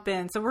to jump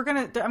in. So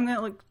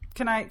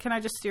can I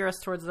just steer us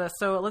towards this?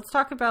 So let's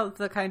talk about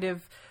the kind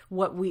of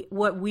what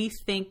we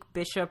think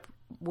Bishop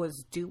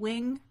was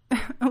doing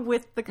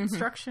with the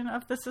construction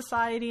of the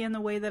society and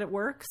the way that it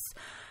works.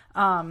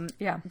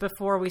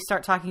 Before we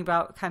start talking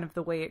about kind of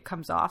the way it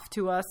comes off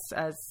to us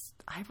as,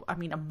 I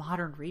mean, a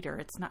modern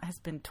reader. Has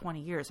been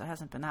 20 years. It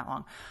hasn't been that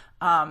long.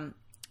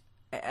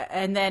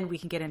 And then we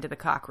can get into the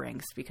cock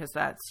rings because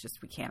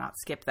we cannot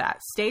skip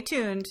that. Stay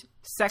tuned.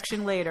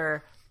 Section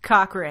later,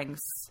 cock rings,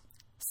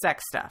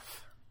 sex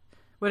stuff.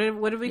 What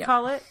did we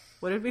call it?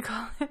 What did we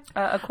call it?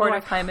 A court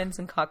of hymens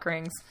and cock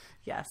rings.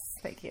 Yes,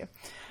 thank you.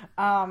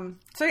 So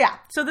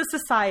the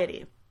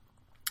society.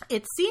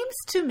 It seems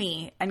to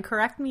me, and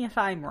correct me if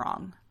I'm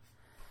wrong,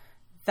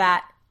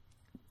 that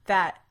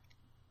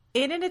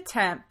in an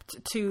attempt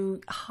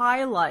to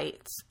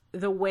highlight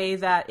the way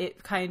that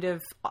it kind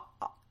of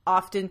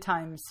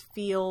oftentimes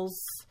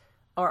feels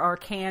or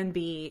can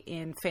be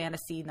in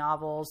fantasy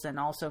novels and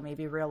also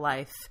maybe real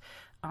life,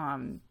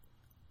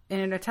 in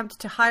an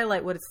attempt to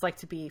highlight what it's like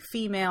to be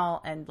female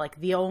and like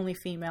the only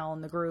female in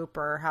the group,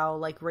 or how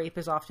like rape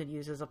is often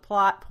used as a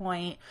plot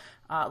point,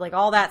 like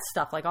all that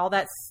stuff, like all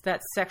that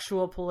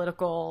sexual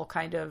political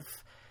kind of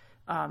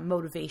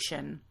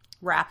motivation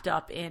wrapped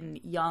up in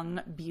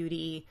young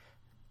beauty,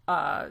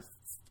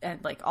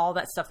 and like all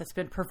that stuff that's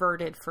been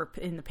perverted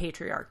in the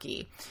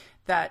patriarchy.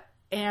 That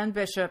Anne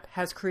Bishop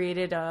has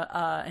created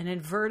an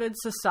inverted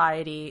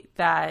society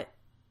that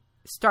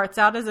starts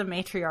out as a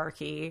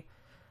matriarchy.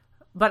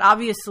 But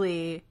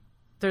obviously,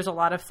 there's a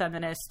lot of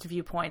feminist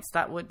viewpoints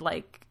that would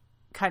like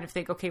kind of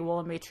think, okay, well,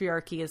 a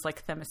matriarchy is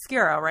like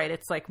Themyscira, right?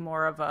 It's like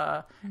more of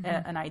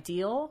an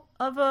ideal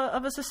of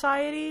a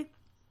society.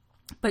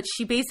 But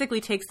she basically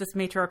takes this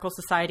matriarchal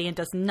society and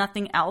does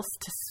nothing else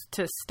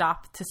to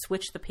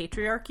switch the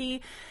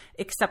patriarchy,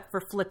 except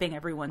for flipping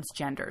everyone's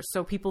genders.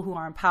 So people who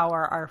are in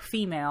power are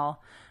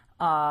female,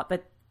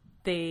 but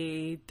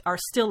they are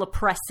still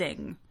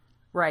oppressing,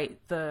 right?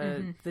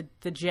 The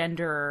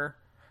gender.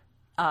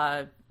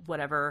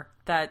 Whatever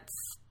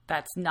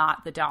that's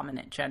not the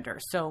dominant gender.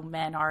 So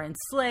men are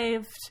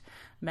enslaved,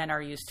 men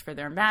are used for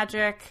their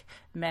magic,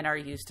 men are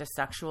used as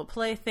sexual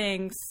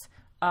playthings.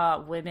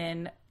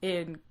 Women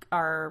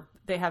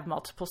they have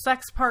multiple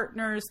sex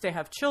partners, they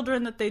have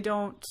children that they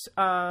don't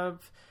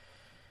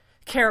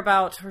care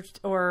about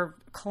or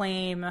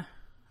claim.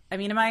 I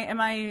mean, am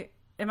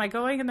I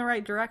going in the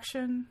right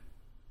direction?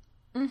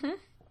 Mm-hmm.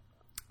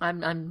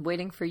 I'm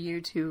waiting for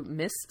you to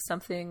miss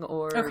something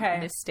or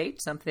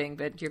misstate something,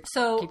 but keep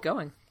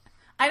going.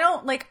 I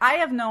don't like. I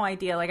have no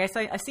idea. Like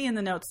I see in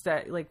the notes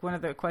that like one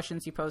of the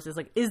questions you posed is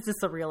like, is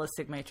this a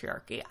realistic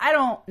matriarchy? I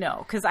don't know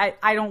because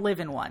I don't live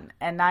in one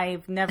and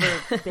I've never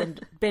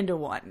been to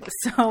one.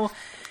 So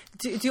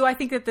do I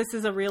think that this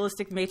is a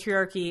realistic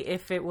matriarchy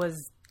if it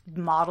was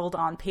modeled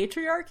on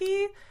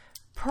patriarchy?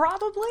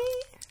 Probably,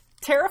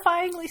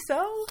 terrifyingly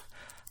so.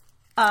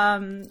 I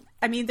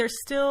mean, there's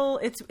still,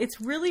 it's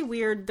really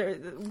weird. They're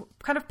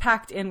kind of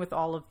packed in with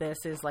all of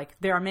this is like,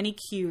 there are many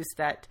cues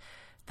that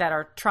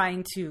are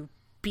trying to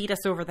beat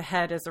us over the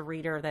head as a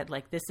reader that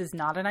like, this is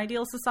not an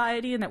ideal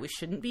society and that we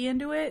shouldn't be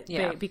into it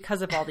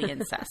because of all the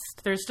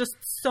incest. There's just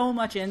so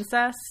much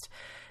incest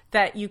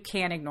that you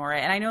can't ignore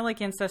it. And I know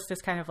like incest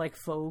is kind of like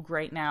vogue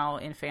right now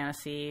in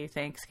fantasy,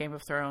 thanks Game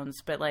of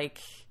Thrones, but like,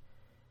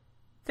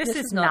 this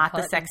is not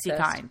the sexy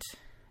kind.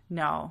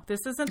 No, this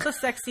isn't the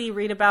sexy,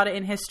 read about it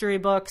in history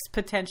books,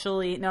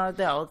 potentially. No,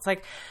 it's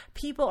like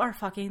people are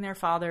fucking their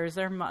fathers,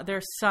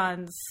 their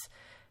sons.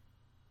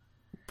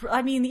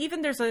 I mean,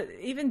 even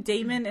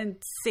Daemon and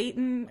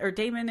Satan, or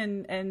Daemon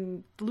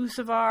and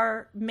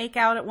Lucifer make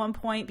out at one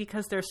point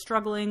because they're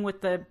struggling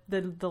with the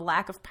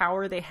lack of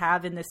power they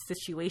have in this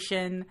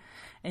situation.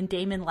 And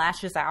Daemon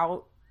lashes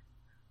out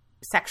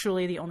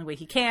sexually the only way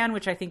he can,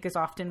 which I think is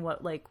often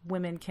what like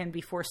women can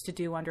be forced to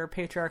do under a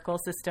patriarchal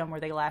system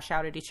where they lash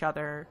out at each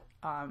other.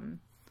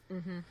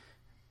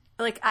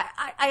 Like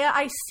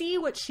I see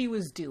what she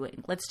was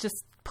doing. Let's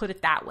just put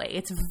it that way.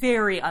 It's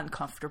very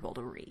uncomfortable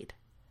to read.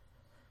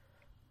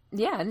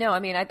 Yeah, no, I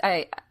mean,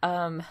 I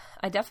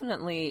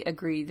definitely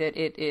agree that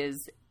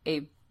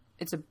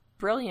it's a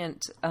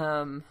brilliant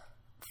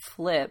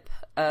flip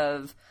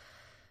of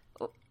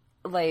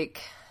like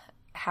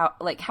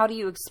how do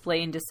you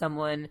explain to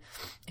someone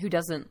who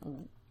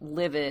doesn't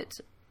live it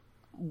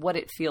what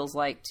it feels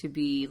like to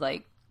be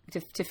like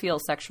to feel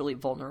sexually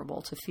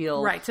vulnerable, to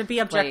feel right, to be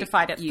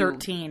objectified like at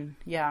 13,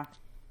 yeah,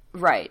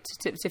 right,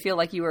 to feel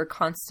like you are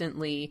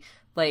constantly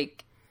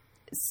like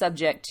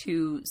subject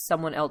to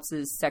someone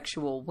else's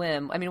sexual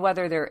whim. I mean,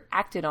 whether they're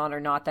acted on or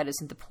not, that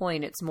isn't the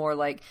point. It's more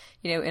like,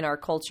 you know, in our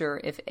culture,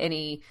 if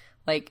any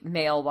like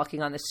male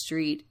walking on the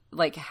street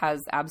like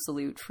has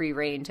absolute free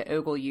reign to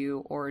ogle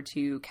you or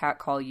to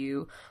catcall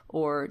you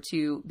or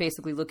to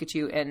basically look at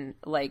you and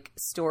like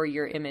store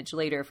your image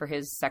later for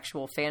his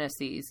sexual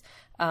fantasies,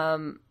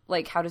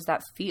 like how does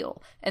that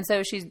feel? And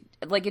so she's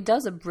like, it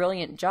does a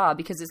brilliant job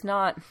because it's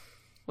not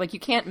like, you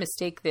can't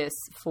mistake this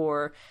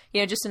for,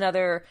 you know, just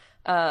another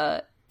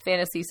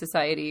fantasy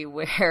society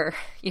where,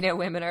 you know,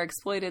 women are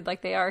exploited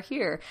like they are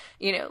here.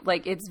 You know,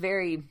 like it's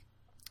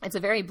a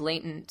very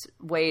blatant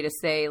way to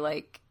say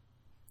like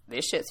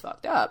this shit's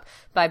fucked up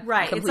by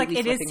right. It's like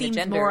it seems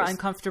genders. More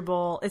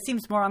uncomfortable. It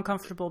seems more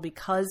uncomfortable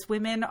because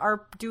women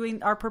are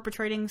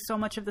perpetrating so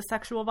much of the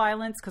sexual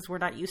violence because we're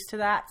not used to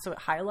that, so it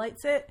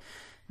highlights it.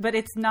 But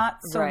it's not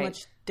so much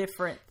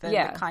different than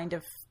the kind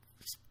of,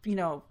 you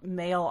know,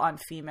 male on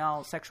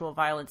female sexual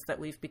violence that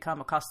we've become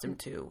accustomed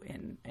to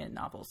in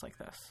novels like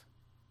this.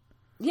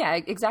 Yeah,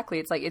 exactly.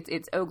 It's like,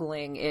 it's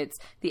ogling. It's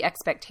the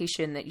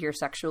expectation that you're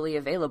sexually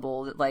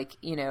available, that like,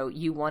 you know,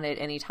 you want it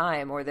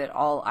anytime, or that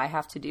all I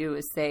have to do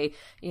is say,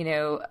 you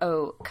know,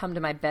 oh, come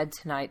to my bed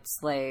tonight,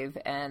 slave,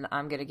 and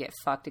I'm going to get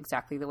fucked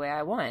exactly the way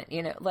I want,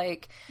 you know,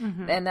 like,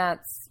 and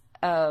that's,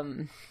 I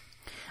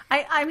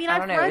mean,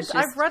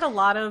 I've read a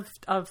lot of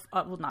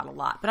well, not a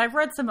lot, but I've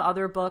read some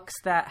other books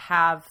that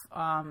have,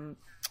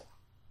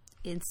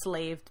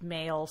 enslaved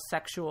male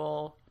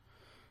sexual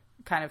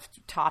kind of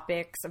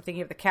topics. I'm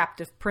thinking of the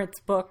Captive Prince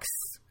books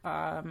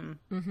that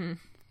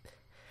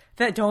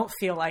don't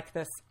feel like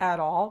this at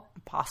all,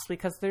 possibly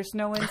because there's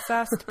no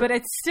incest, but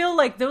it's still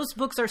like those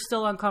books are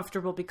still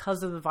uncomfortable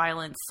because of the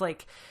violence.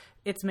 Like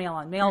it's male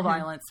on male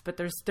violence, but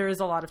there is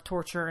a lot of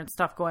torture and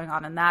stuff going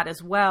on in that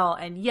as well.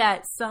 And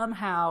yet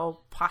somehow,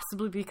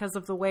 possibly because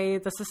of the way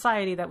the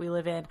society that we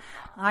live in,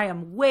 I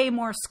am way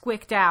more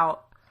squicked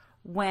out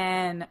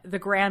when the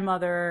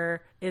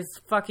grandmother is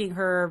fucking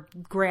her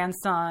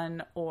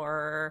grandson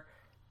or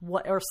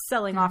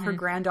selling off her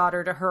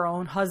granddaughter to her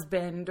own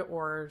husband,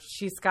 or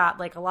she's got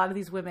like a lot of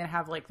these women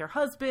have like their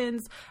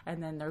husbands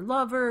and then their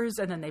lovers,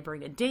 and then they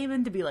bring in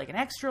Daemon to be like an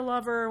extra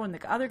lover when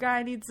the other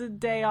guy needs a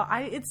day off.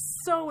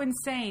 It's so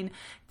insane,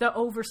 the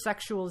over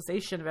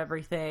sexualization of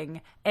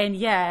everything, and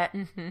yet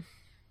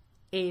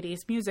 80s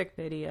music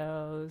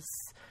videos,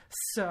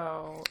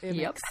 so it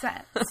makes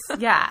sense.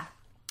 Yeah.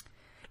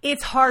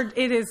 It's hard.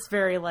 It is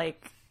very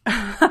like,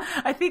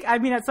 I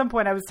mean, at some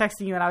point I was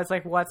texting you and I was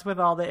like, what's with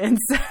all the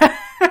incest?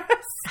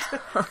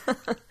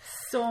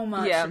 So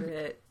much of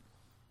it.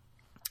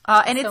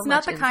 And it's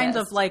not the kind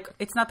of like,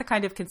 it's not the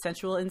kind of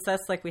consensual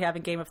incest like we have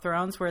in Game of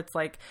Thrones where it's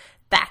like,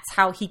 that's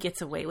how he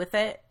gets away with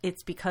it.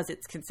 It's because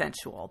it's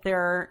consensual.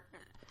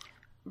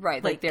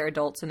 Right, like they're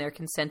adults and they're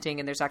consenting,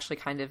 and there's actually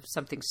kind of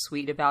something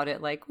sweet about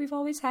it. Like, we've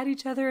always had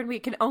each other, and we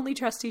can only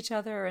trust each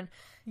other. And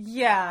and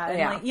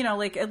like, you know,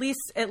 like at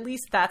least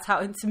that's how.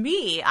 And to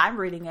me, I'm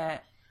reading it.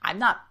 I'm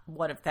not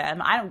one of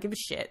them. I don't give a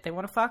shit. They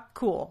want to fuck,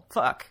 cool,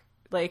 fuck.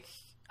 Like,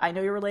 I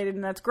know you're related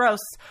and that's gross,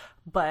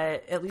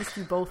 but at least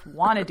you both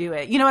want to do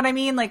it. You know what I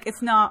mean? Like,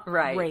 it's not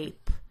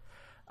rape.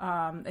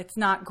 It's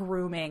not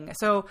grooming.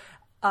 So,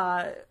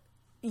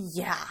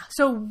 yeah.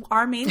 So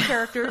our main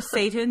characters,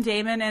 Satan,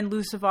 Damon, and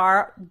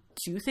Lucifer,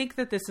 do think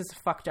that this is a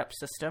fucked up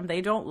system.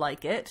 They don't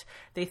like it.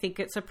 They think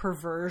it's a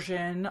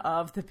perversion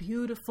of the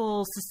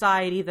beautiful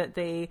society that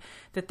they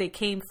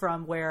came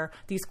from, where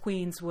these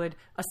queens would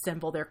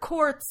assemble their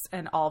courts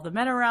and all the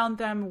men around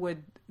them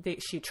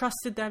she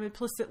trusted them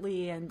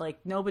implicitly, and like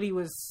nobody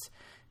was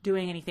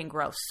doing anything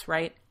gross,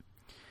 right?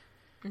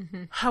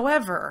 Mm-hmm.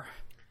 However,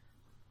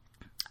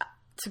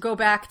 to go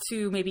back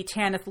to maybe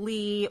Tanith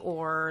Lee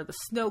or the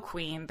Snow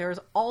Queen, there's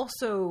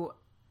also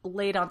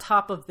laid on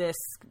top of this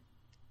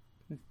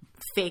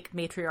fake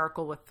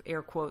matriarchal, with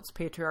air quotes,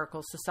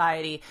 patriarchal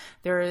society,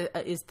 there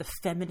is the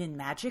feminine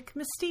magic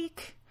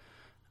mystique.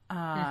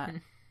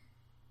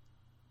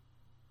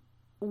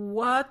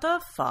 What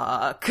the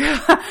fuck?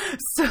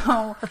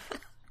 So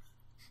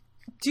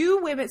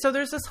so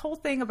there's this whole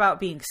thing about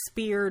being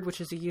speared,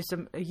 which is a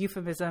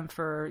euphemism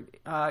for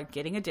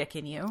getting a dick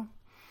in you.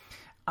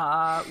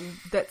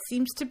 That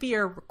seems to be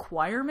a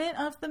requirement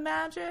of the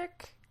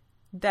magic,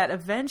 that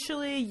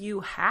eventually you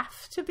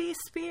have to be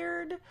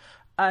speared.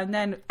 And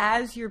then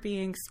as you're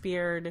being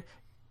speared,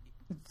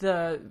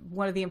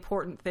 one of the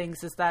important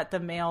things is that the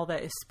male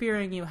that is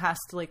spearing you has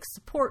to like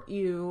support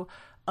you.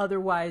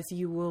 Otherwise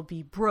you will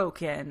be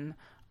broken.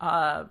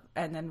 And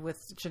then with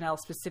Janelle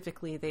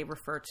specifically, they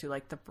refer to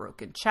like the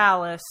broken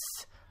chalice.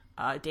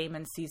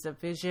 Damon sees a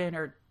vision,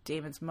 or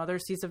Damon's mother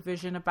sees a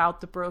vision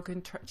about the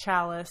broken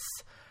chalice.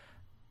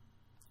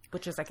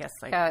 Which is, I guess,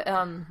 like...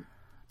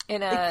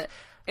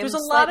 there's a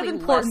lot of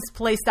importance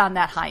placed on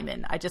that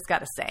hymen, I just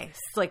gotta say.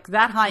 It's like,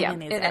 that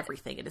hymen is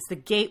everything. It is the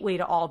gateway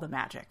to all the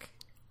magic.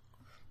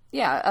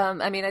 Yeah,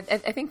 I mean, I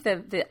think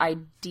the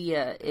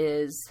idea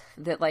is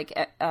that, like,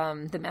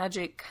 the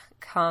magic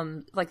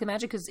the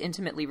magic is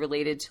intimately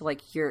related to,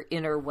 like, your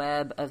inner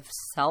web of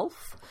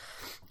self.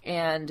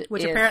 And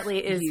which apparently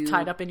is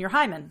tied up in your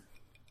hymen.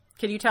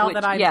 Can you tell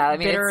that I'm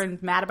bitter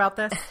and mad about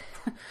this?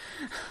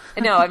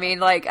 No, I mean,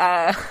 like...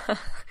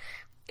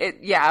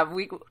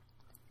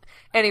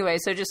 Anyway,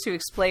 so just to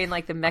explain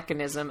like the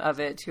mechanism of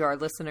it to our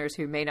listeners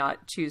who may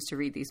not choose to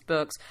read these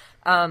books,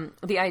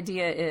 the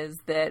idea is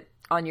that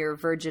on your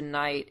virgin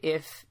night,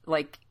 if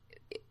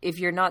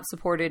you're not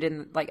supported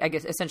in, like, I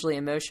guess essentially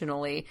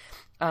emotionally,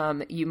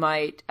 you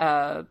might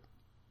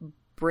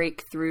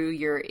break through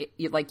your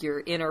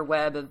inner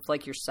web of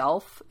like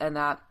yourself, and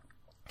that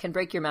can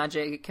break your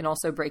magic. It can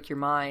also break your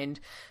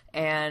mind.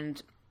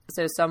 And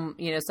so some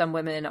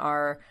women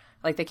are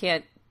like, they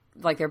can't,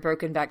 like, they're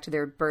broken back to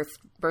their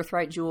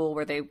birthright jewel,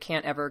 where they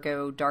can't ever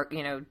go dark,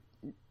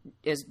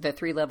 is the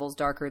 3 levels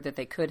darker that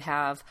they could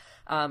have.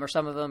 Or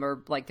some of them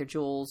are like their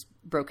jewels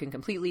broken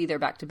completely. They're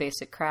back to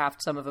basic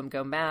craft. Some of them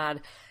go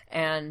mad.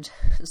 And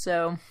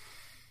so,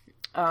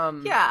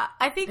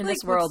 I think in like,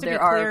 this world,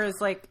 there are,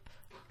 is like,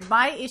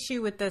 my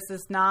issue with this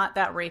is not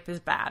that rape is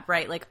bad,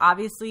 right? Like,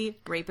 obviously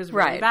rape is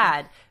really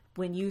bad.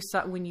 When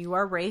you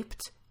are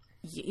raped,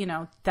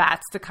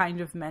 that's the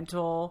kind of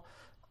mental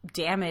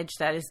damage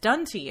that is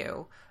done to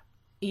you.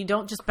 You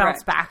don't just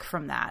bounce back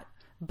from that.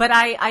 But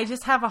I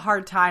just have a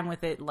hard time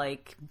with it,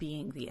 like,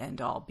 being the end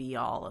all be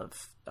all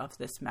of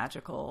this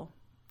magical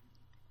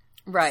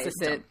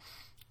system.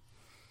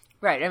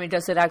 I mean,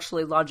 does it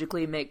actually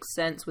logically make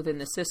sense within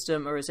the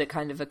system, or is it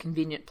kind of a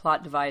convenient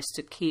plot device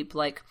to keep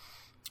like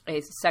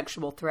a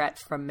sexual threat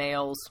from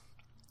males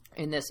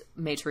in this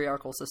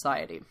matriarchal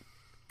society?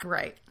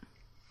 Right.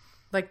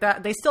 Like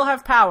that, they still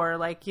have power,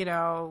 like,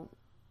 they're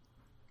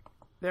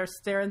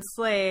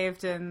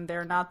enslaved, and they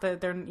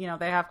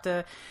have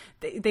to,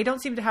 they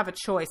don't seem to have a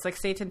choice. Like,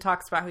 Satan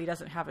talks about how he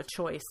doesn't have a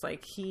choice.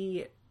 Like,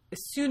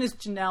 as soon as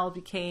Janelle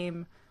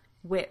became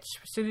witch,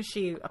 as soon as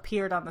she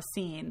appeared on the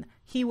scene,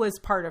 he was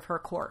part of her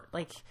court.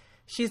 Like,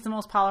 she's the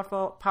most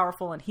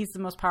powerful, and he's the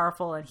most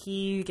powerful, and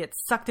he gets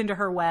sucked into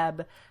her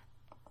web,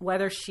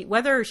 whether she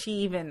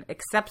even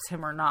accepts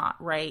him or not,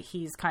 right?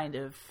 He's kind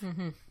of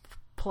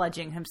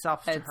pledging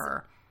himself to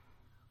her.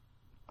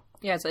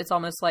 Yeah, so it's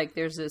almost like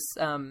there's this,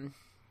 almost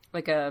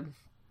like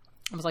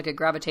a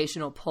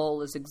gravitational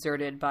pull is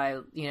exerted by,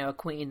 a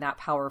queen that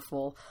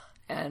powerful.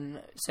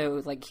 And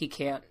so, like, he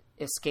can't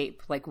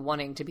escape, like,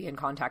 wanting to be in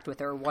contact with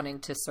her, wanting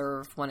to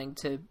serve, wanting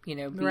to, be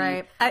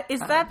right.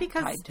 Is that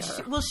because,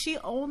 will she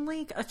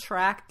only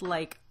attract,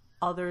 like,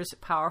 others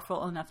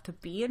powerful enough to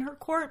be in her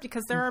court?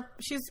 Because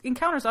she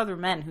encounters other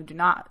men who do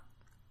not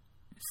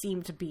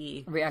seem to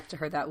be... react to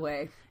her that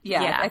way.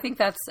 Yeah. I think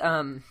that's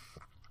kind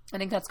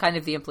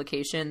of the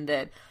implication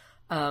that,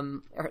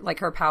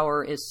 her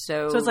power is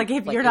so... So it's like,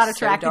 if you're not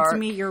attracted to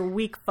me, you're a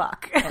weak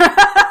fuck.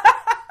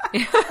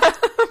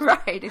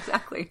 Right,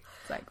 exactly.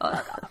 It's like,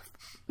 fuck off.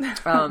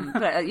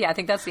 But I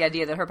think that's the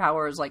idea, that her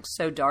power is like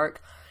so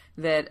dark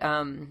that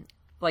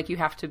like you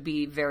have to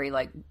be very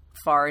like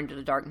far into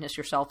the darkness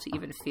yourself to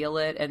even feel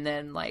it, and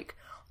then like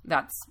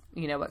that's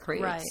what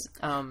creates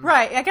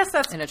right. I guess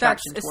that's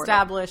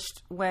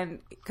established when,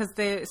 because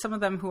some of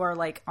them who are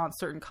like on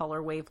certain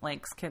color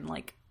wavelengths can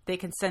like they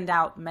can send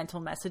out mental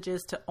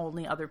messages to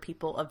only other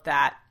people of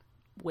that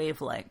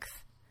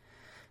wavelength.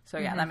 So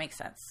yeah, that makes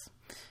sense.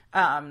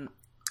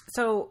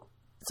 So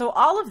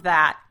all of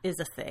that is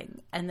a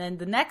thing. And then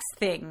the next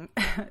thing,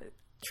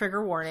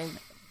 trigger warning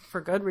for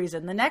good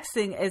reason. The next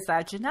thing is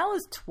that Janelle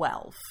is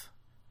 12.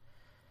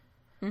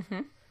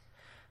 Mm-hmm.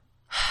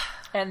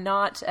 And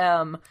not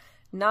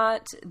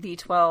the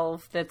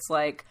 12 that's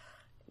like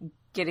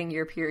getting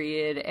your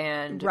period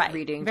and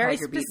reading very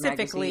Tiger Beat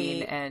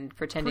magazine and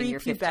pretending you're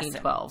 15,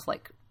 12.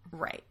 Like,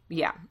 right.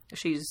 Yeah.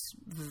 She's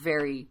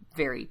very,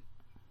 very,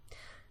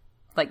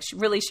 like, she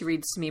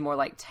reads to me more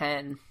like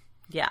 10.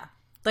 Yeah.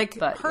 Like,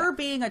 her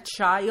being a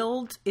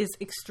child is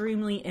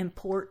extremely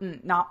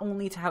important, not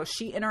only to how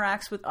she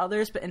interacts with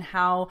others, but in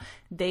how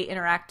they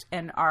interact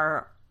and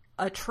are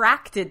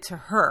attracted to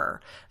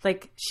her.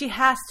 Like, she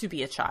has to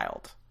be a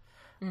child.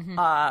 Mm-hmm.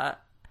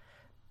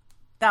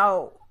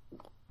 Now,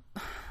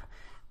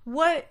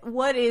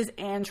 what is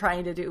Anne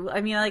trying to do? I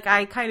mean, like,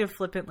 I kind of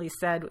flippantly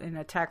said in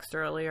a text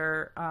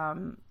earlier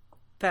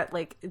that,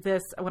 like,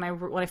 this, when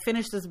I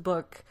finished this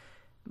book,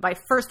 my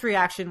first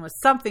reaction was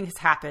something has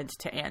happened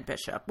to Anne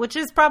Bishop, which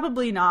is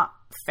probably not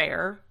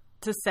fair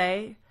to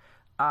say.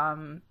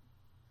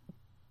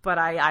 But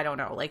I don't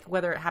know, like,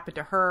 whether it happened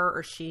to her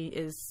or she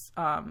is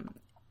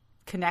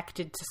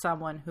connected to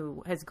someone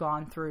who has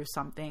gone through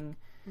something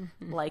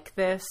like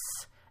this,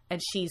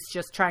 and she's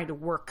just trying to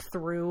work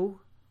through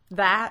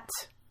that,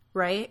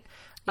 right?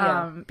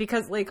 Yeah.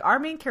 Because, like, our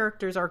main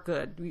characters are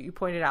good. You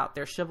pointed out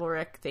they're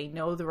chivalric. They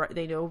know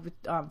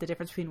the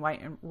difference between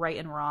right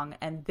and wrong,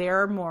 and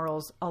their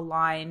morals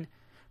align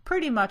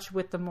pretty much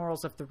with the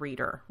morals of the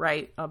reader,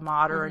 right? A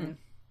modern,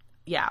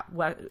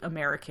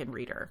 American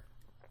reader,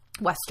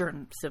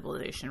 Western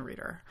civilization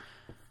reader.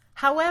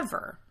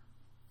 However,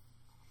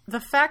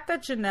 the fact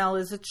that Janelle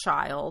is a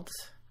child,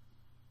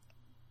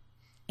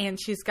 and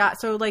she's got,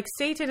 so, like,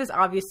 Satan is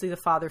obviously the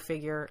father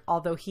figure,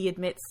 although he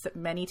admits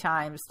many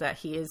times that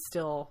he is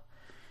still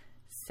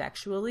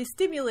sexually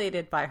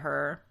stimulated by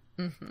her.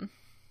 Mm-hmm.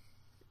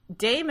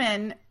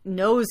 Damon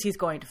knows he's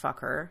going to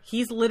fuck her.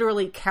 He's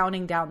literally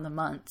counting down the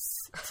months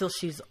till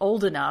she's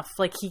old enough.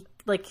 He's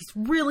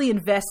really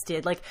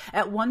invested. Like,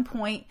 at one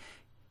point,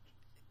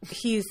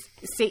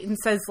 Satan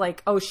says,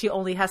 like, oh, she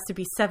only has to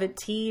be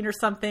 17 or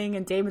something,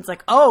 and Damon's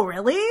like, oh,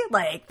 really?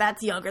 Like,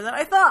 that's younger than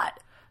I thought.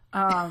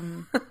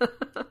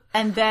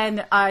 And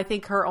then I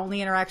think her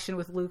only interaction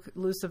with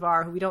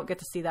Lucifer, who we don't get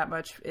to see that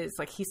much, is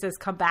like, he says,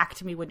 come back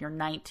to me when you're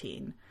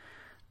 19.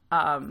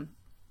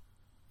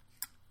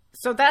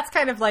 So that's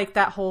kind of like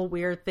that whole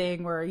weird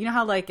thing where, you know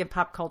how, like, in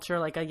pop culture,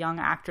 like, a young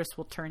actress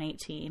will turn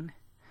 18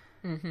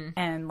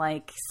 and,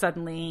 like,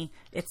 suddenly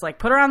it's like,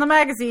 put her on the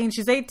magazine,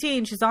 she's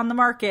 18, she's on the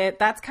market.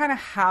 That's kind of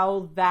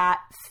how that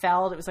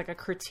felt. It was like a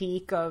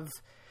critique of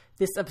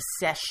this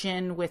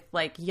obsession with,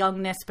 like,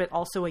 youngness, but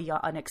also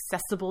an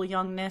accessible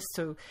youngness.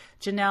 So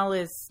Janelle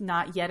is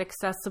not yet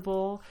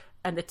accessible,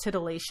 and the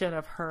titillation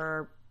of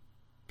her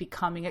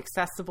becoming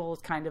accessible is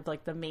kind of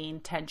like the main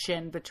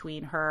tension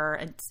between her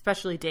and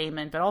especially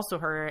Damon, but also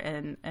her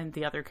and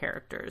the other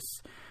characters.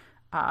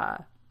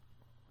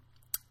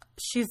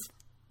 She's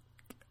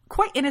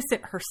quite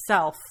innocent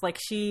herself. Like,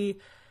 she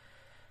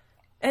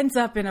ends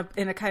up in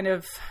a kind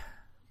of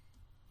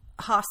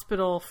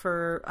hospital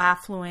for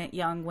affluent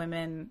young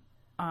women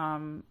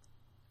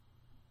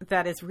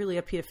that is really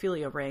a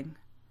pedophilia ring.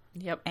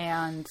 Yep.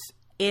 And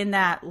in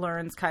that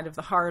learns kind of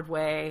the hard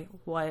way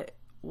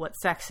what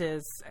sex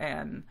is,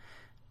 and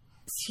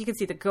she can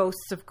see the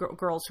ghosts of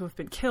girls who have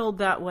been killed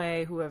that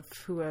way, who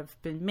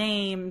have been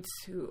maimed,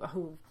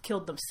 who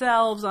killed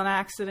themselves on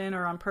accident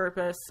or on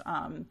purpose.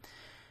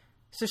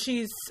 So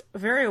she's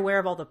very aware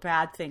of all the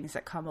bad things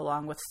that come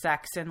along with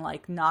sex, and,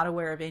 like, not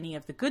aware of any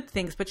of the good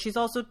things, but she's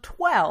also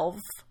 12.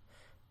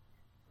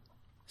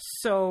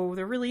 So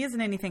there really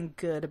isn't anything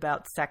good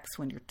about sex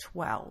when you're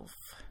 12.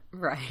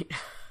 Right.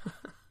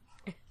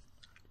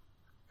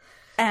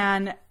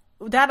 And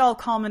that all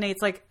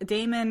culminates, like,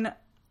 Damon,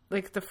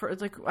 like,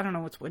 I don't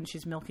know what's when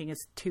she's milking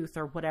his tooth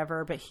or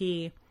whatever, but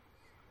she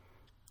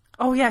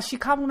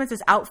compliments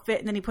his outfit,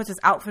 and then he puts his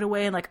outfit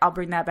away, and, like, I'll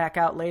bring that back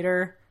out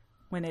later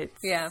when it's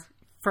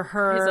for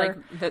her.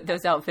 He's like,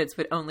 those outfits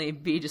would only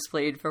be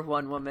displayed for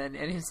one woman,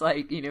 and he's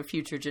like,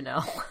 future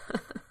Janelle.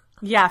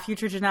 Yeah,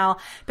 future Janelle.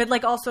 But,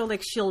 like, also,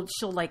 like, she'll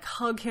like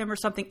hug him or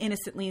something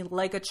innocently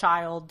like a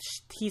child.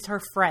 He's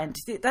her friend.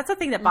 That's the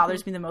thing that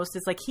bothers me the most,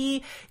 is, like,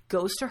 he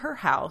goes to her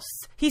house.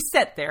 He's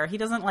sent there. He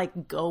doesn't,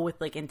 like, go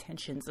with, like,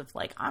 intentions of,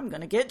 like, I'm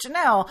going to get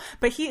Janelle.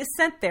 But he is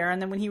sent there.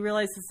 And then when he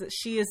realizes that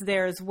she is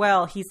there as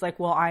well, he's like,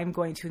 well, I'm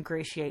going to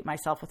ingratiate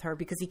myself with her,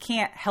 because he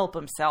can't help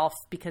himself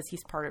because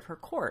he's part of her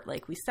court,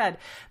 like we said.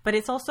 But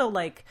it's also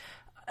like,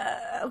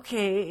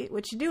 okay,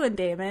 what you doing,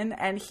 Damon?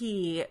 And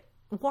he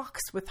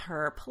walks with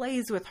her,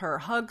 plays with her,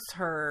 hugs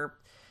her,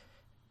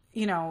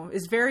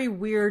 is very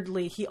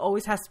weirdly, he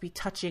always has to be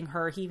touching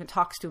her. He even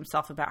talks to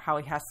himself about how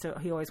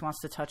he always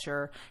wants to touch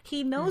her.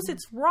 He knows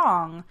it's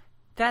wrong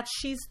that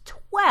she's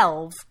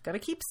 12. Gotta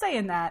keep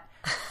saying that.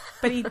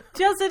 But he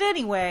does it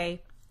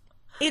anyway.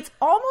 It's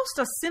almost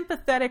a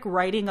sympathetic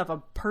writing of a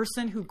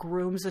person who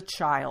grooms a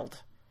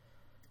child.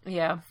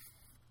 Yeah.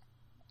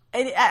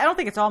 And I don't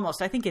think it's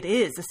almost. I think it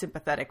is a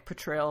sympathetic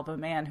portrayal of a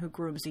man who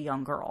grooms a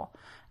young girl.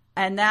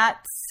 And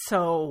that's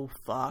so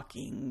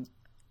fucking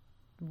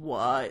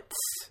what?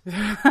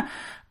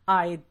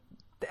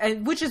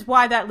 Which is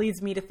why that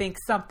leads me to think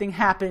something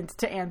happened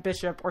to Anne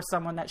Bishop or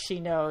someone that she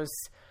knows.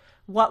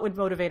 What would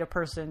motivate a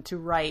person to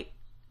write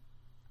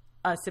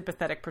a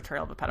sympathetic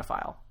portrayal of a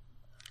pedophile?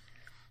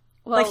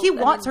 Well, like, he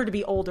wants her to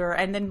be older,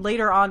 and then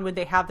later on when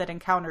they have that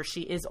encounter,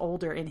 she is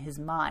older in his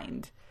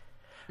mind.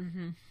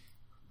 Mm-hmm.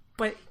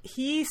 But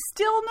he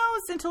still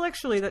knows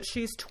intellectually that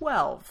she's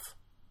 12.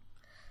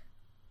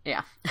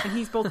 Yeah. And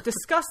he's both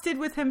disgusted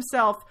with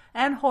himself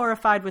and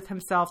horrified with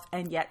himself,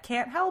 and yet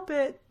can't help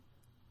it.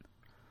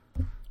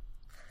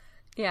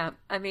 Yeah,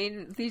 I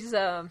mean, this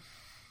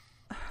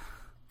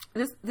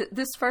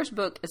first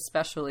book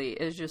especially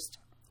is just,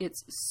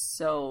 it's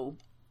so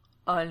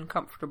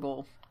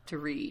uncomfortable to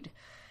read.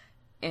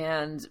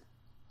 And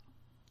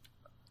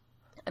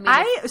I mean,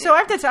 I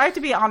have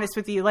to be honest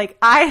with you.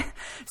 Like,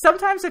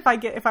 sometimes if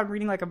I'm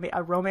reading like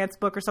a romance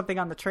book or something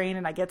on the train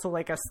and I get to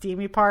like a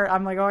steamy part,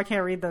 I'm like, oh, I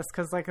can't read this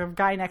because like a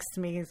guy next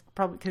to me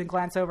probably can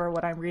glance over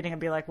what I'm reading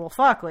and be like, well,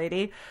 fuck,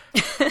 lady.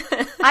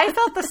 I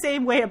felt the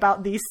same way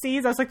about these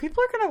scenes. I was like,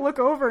 people are gonna look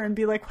over and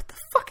be like, what the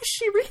fuck is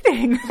she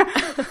reading?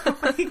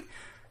 Like,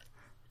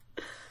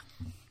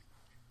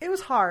 it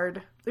was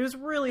hard. It was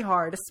really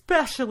hard,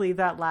 especially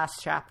that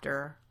last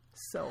chapter.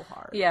 So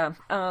hard. Yeah.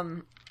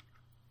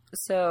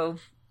 So,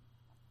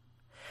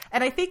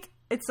 and I think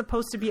it's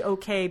supposed to be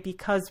okay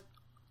because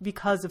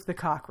of the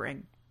cock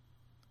ring,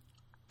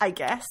 I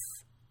guess.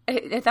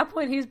 At that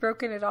point, he's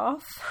broken it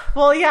off.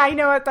 Well, yeah, I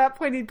know at that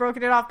point he'd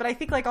broken it off, but I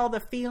think like all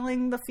the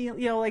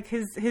like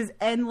his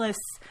endless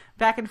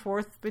back and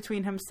forth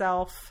between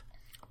himself,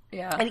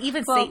 yeah, and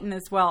even Satan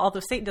as well. Although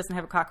Satan doesn't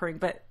have a cock ring,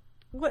 but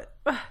what?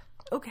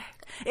 Okay,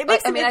 it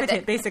makes him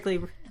impotent, basically.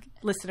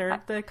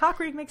 Listener, the cock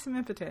ring makes him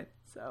impotent.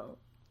 So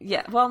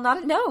yeah, well,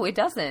 no, it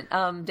doesn't.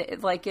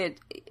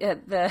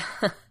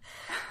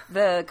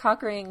 The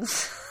cock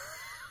rings,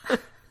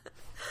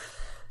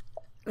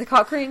 the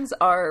cock rings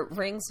are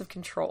rings of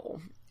control,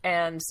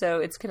 and so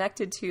it's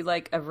connected to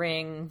like a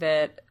ring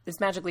that is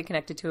magically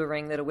connected to a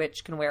ring that a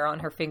witch can wear on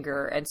her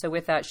finger, and so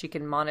with that she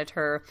can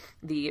monitor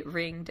the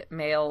ringed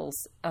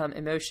male's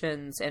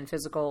emotions and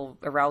physical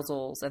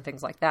arousals and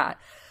things like that.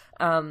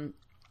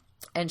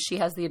 And she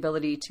has the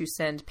ability to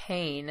send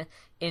pain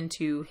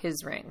into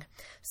his ring.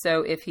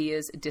 So if he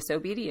is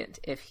disobedient,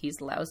 if he's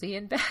lousy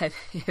in bed,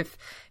 if,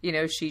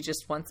 she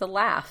just wants a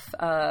laugh,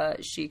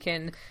 she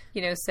can,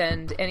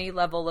 send any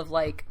level of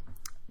like,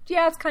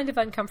 yeah, it's kind of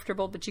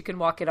uncomfortable, but you can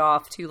walk it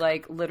off, to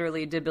like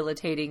literally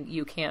debilitating,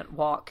 you can't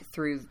walk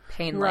through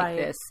pain like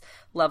this,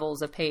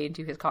 levels of pain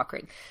to his cock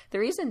ring. The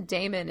reason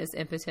Damon is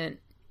impotent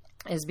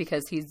is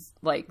because he's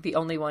like the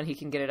only one he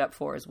can get it up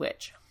for is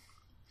Witch.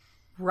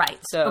 Right.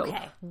 So,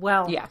 okay.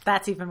 Well, yeah,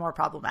 that's even more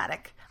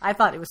problematic. I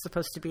thought it was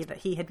supposed to be that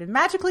he had been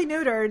magically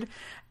neutered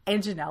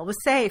and Janelle was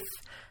safe.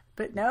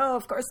 But no,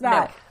 of course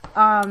not.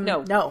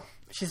 No.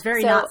 She's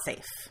very not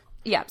safe.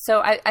 Yeah.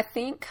 So I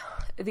think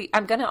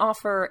I'm going to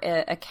offer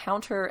a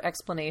counter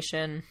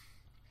explanation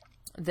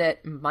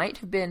that might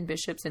have been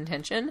Bishop's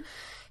intention.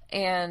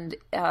 And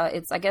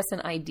it's, I guess,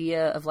 an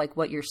idea of like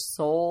what your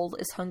soul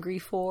is hungry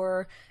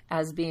for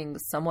as being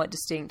somewhat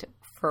distinct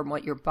from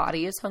what your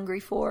body is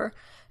hungry for.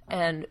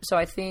 And so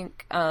I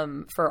think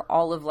for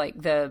all of like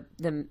the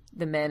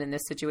men in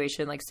this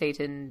situation, like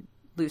Satan,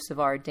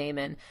 Lucifer,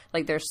 Damon,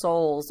 like their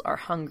souls are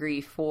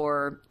hungry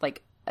for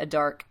like a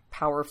dark,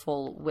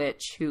 powerful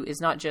witch who is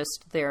not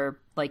just their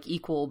like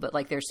equal, but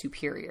like their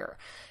superior,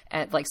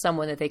 and like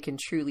someone that they can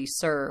truly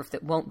serve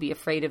that won't be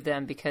afraid of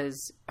them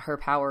because her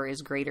power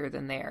is greater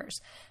than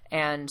theirs.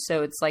 And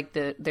so it's like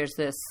there's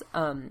this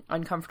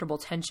uncomfortable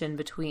tension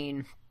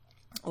between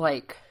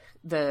like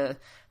that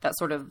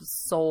sort of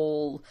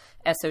soul,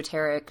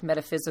 esoteric,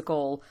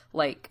 metaphysical,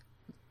 like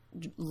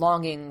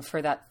longing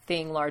for that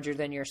thing larger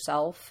than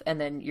yourself, and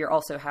then you're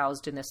also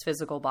housed in this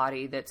physical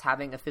body that's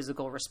having a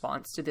physical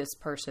response to this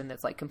person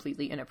that's like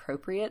completely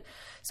inappropriate.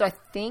 So I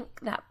think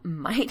that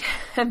might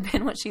have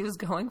been what she was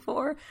going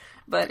for,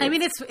 but I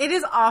mean it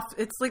is off.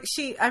 It's like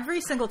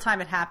every single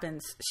time it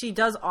happens, she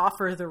does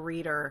offer the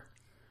reader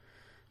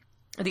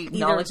the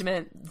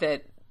acknowledgement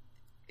that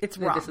it's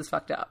wrong. This is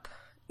fucked up.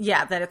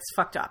 Yeah, that it's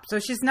fucked up. So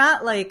she's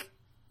not like,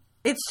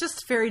 it's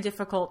just very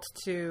difficult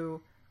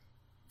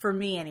for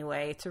me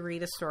anyway, to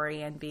read a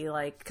story and be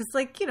like, because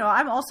like,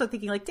 I'm also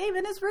thinking like,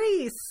 Damon is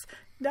Reese.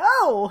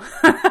 No.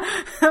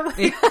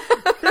 Like,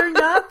 they're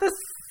not this,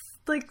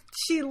 like,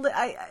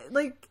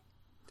 like,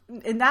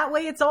 in that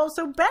way, it's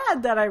also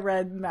bad that I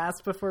read Mass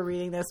before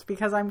reading this,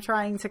 because I'm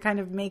trying to kind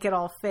of make it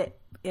all fit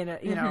in a,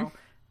 know,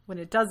 when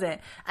it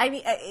doesn't. I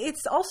mean,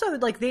 it's also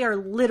like they are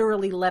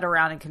literally led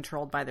around and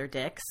controlled by their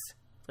dicks.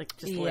 Like,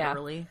 just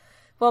literally.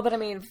 Well, but I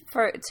mean,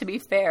 to be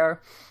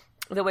fair,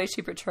 the way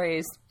she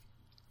portrays,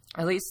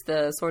 at least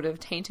the sort of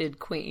tainted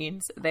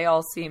queens, they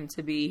all seem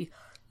to be,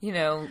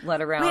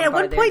 led around. Wait, at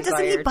by one their point, doesn't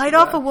he desire bite to,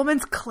 off a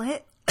woman's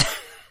clit?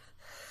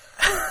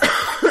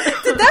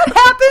 Did that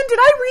happen? Did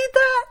I read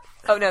that?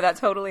 Oh no, that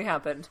totally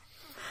happened.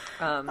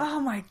 Oh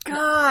my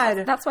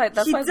god! That's why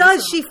he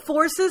does. She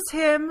forces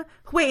him.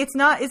 Wait, it's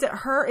not. Is it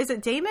her? Is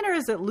it Damon or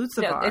is it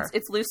Lucifer? No,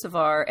 it's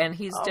Lucifer, and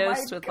he's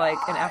dosed with like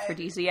an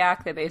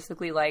aphrodisiac that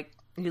basically like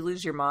you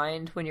lose your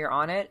mind when you're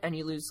on it, and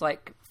you lose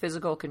like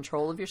physical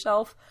control of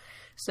yourself.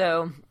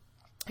 So,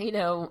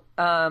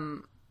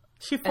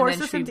 she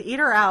forces him to eat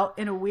her out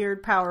in a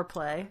weird power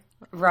play.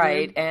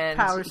 Right, and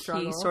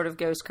he sort of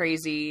goes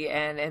crazy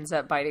and ends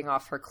up biting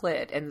off her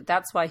clit, and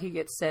that's why he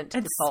gets sent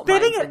to the salt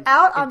mines and spitting it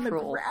out on the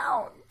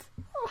ground.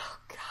 Oh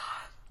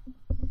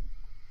god!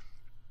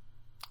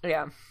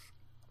 Yeah.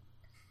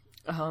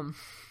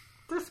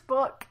 This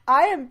book,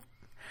 I am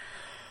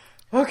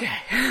okay.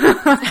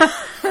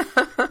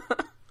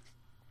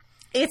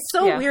 It's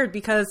so weird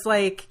because,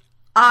 like,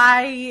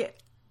 I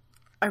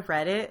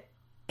read it,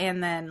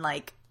 and then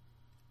like.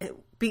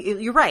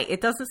 You're right.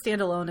 It doesn't stand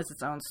alone as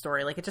its own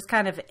story. Like, it just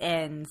kind of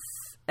ends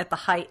at the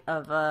height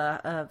of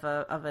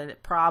a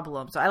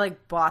problem. So I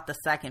like bought the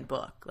second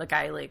book. Like,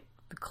 I like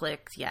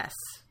clicked yes.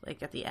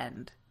 Like at the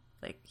end,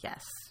 like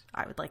yes,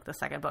 I would like the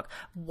second book.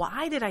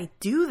 Why did I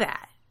do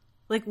that?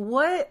 Like,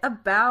 what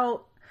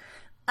about?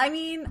 I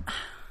mean,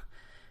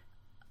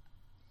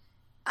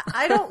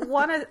 I don't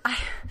want to.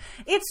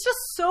 It's just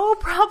so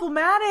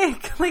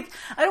problematic. Like,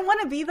 I don't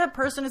want to be that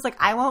person who's like,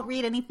 I won't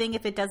read anything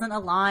if it doesn't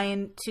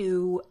align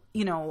to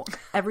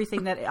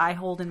everything that I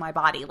hold in my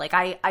body. Like,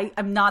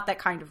 I'm not that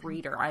kind of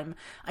reader. I'm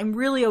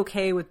really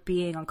okay with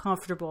being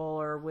uncomfortable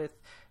or with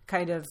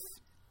kind of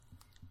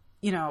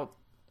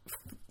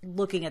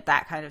looking at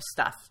that kind of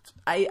stuff.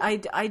 I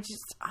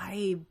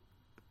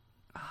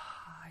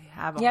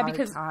have a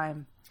hard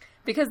time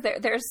because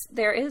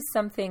there is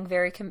something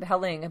very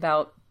compelling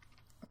about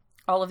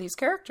all of these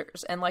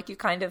characters, and like you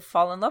kind of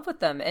fall in love with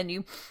them, and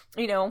you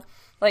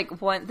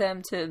like want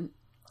them to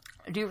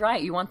do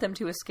right. You want them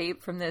to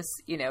escape from this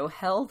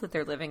hell that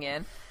they're living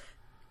in,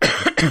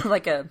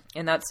 like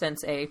in that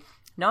sense a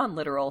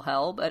non-literal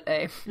hell, but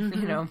a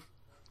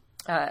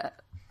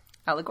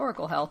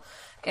allegorical hell,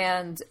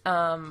 and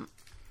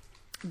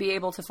be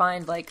able to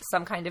find like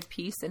some kind of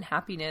peace and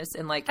happiness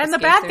and like and the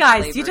bad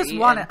guys. You just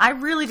want to. I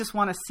really just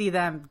want to see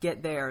them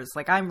get theirs.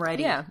 Like, I'm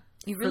ready. Yeah,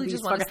 you really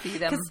just want to see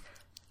them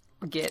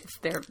get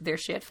their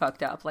shit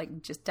fucked up,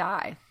 like just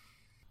die.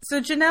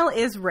 So Janelle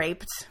is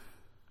raped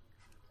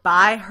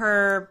by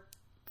her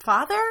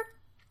father,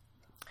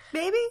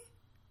 maybe? Is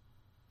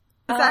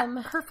that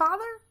her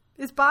father?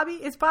 Is Bobby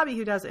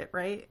who does it,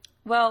 right?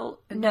 Well,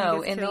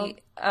 no, and the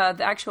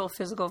actual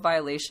physical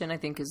violation I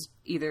think is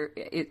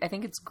I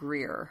think it's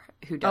Greer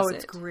who does it. Oh,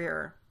 it's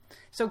Greer.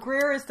 So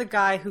Greer is the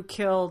guy who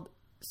killed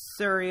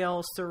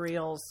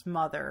Surreal's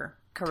mother,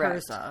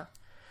 correct. Teresa.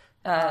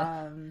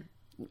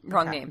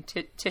 Wrong name.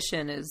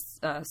 Titian is.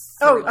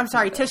 I'm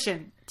sorry.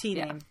 Titian. T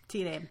name.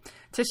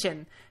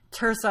 Titian.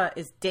 Teresa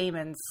is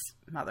Damon's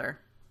mother.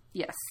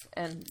 Yes,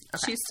 and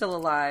she's still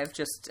alive.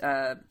 Just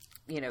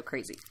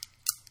crazy.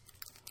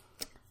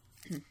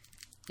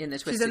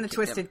 She's in the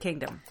Twisted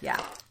Kingdom.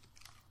 Yeah.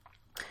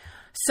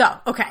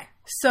 So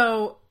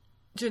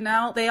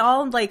Janelle, they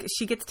all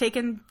she gets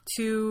taken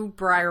to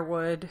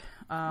Briarwood,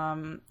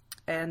 and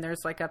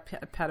there's like a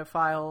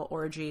pedophile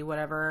orgy,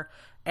 whatever,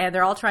 and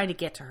they're all trying to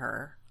get to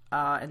her.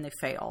 And they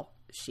fail.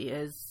 She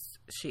is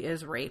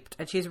raped,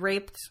 and she's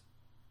raped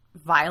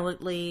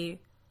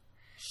violently.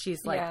 She's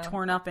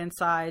torn up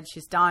inside.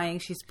 She's dying.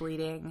 She's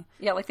bleeding.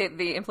 Yeah, like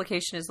the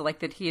implication is like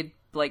that he had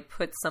like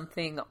put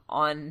something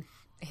on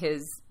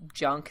his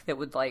junk that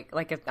would like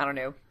I don't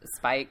know,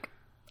 spike,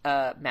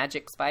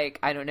 magic spike.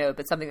 I don't know,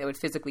 but something that would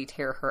physically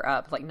tear her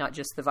up. Like not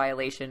just the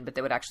violation, but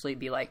that would actually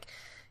be like,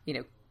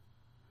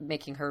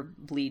 making her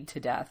bleed to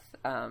death.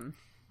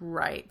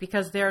 Right,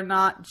 because they're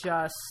not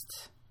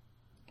just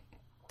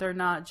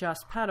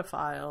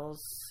pedophiles,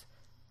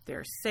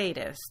 they're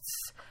sadists.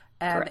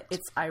 And correct.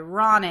 It's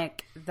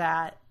ironic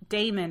that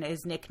Damon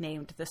is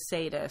nicknamed the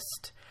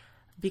sadist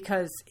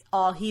because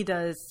all he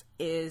does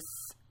is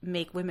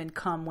make women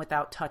come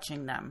without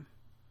touching them.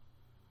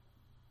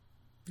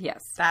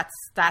 Yes.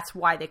 That's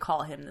why they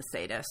call him the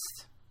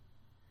sadist.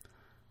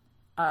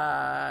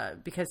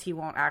 Because he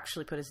won't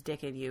actually put his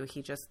dick in you.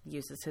 He just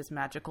uses his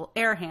magical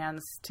air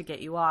hands to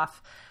get you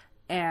off.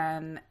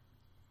 And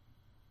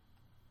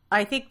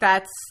I think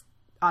that's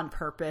on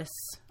purpose,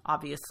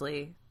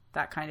 obviously,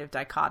 that kind of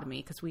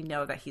dichotomy, because we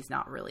know that he's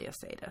not really a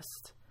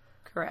sadist.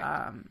 Correct.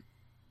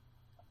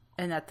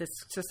 And that this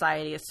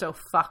society is so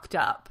fucked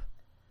up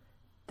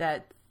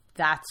that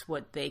that's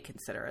what they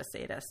consider a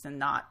sadist, and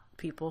not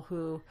people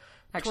who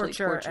actually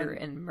torture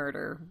and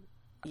murder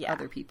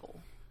other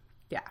people.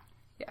 Yeah.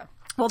 Yeah.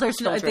 Well, they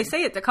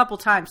say it a couple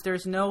times.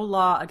 There's no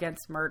law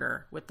against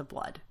murder with the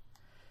blood.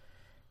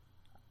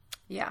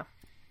 Yeah.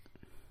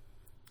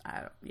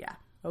 Yeah.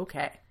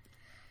 Okay.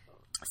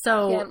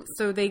 So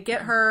they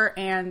get her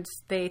and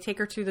they take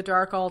her to the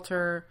Dark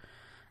Altar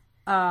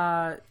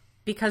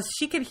because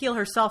she can heal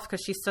herself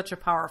because she's such a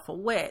powerful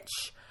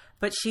witch.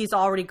 but she's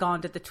already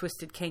gone to the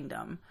Twisted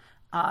Kingdom.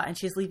 And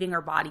she's leaving her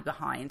body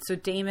behind. So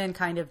Damon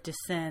kind of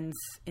descends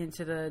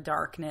into the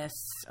darkness,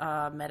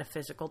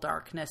 metaphysical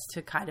darkness,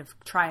 to kind of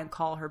try and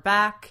call her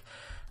back.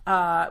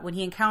 When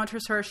he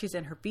encounters her, she's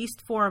in her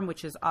beast form,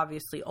 which is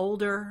obviously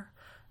older.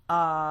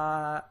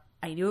 I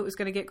knew it was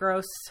going to get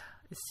gross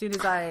as soon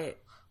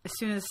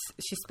as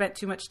she spent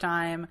too much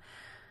time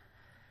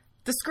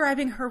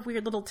describing her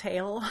weird little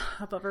tail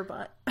above her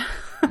butt.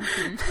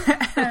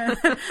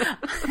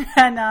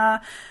 And I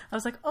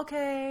was like,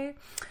 okay.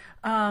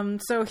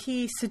 So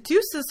he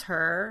seduces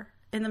her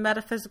in the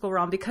metaphysical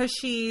realm because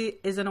she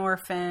is an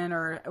orphan,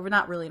 or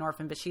not really an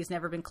orphan, but she's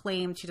never been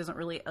claimed. She doesn't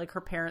really, like, her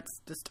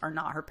parents just are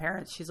not her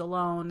parents. She's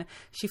alone.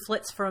 She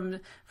flits from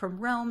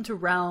realm to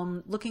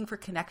realm, looking for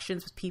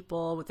connections with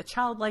people with a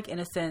childlike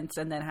innocence,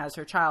 and then has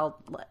her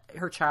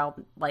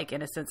childlike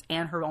innocence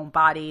and her own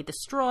body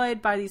destroyed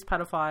by these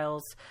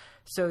pedophiles.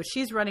 So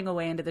she's running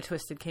away into the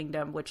Twisted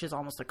Kingdom, which is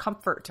almost a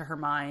comfort to her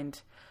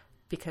mind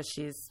because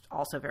she's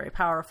also very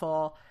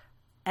powerful.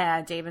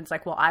 And Damon's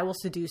like, well, I will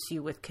seduce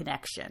you with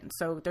connection.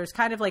 So there's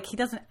kind of like, he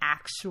doesn't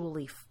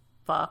actually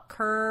fuck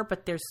her,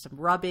 but there's some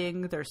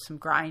rubbing, there's some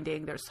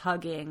grinding, there's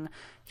hugging.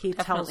 He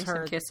tells her,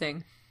 some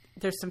kissing.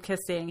 There's some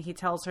kissing. He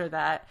tells her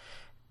that,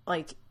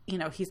 like, you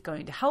know, he's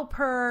going to help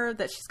her,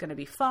 that she's going to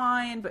be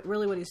fine. But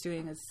really what he's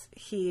doing is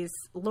he's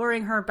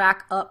luring her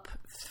back up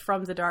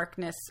from the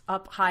darkness,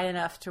 up high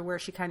enough to where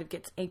she kind of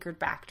gets anchored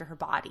back to her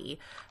body,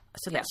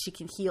 so that she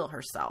can heal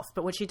herself.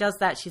 But when she does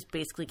that, she's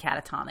basically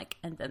catatonic,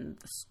 and then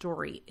the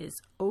story is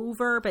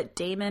over. But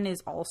Damon is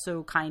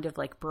also kind of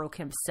like broke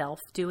himself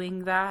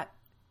doing that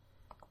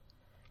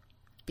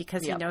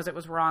because he knows it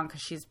was wrong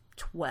because she's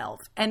 12.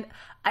 And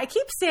I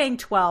keep saying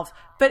 12,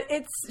 but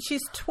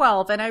she's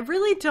 12, and I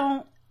really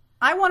don't.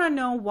 I want to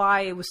know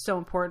why it was so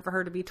important for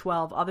her to be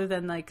 12, other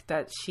than like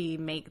that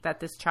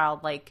this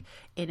childlike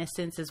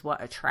innocence is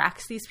what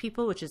attracts these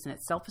people, which is in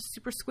itself is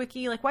super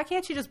squicky. Like, why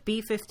can't you just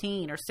be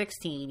 15 or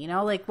 16? You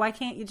know, like, why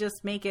can't you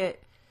just make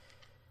it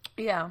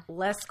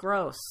less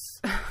gross?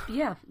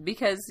 Yeah,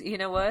 because you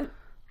know what?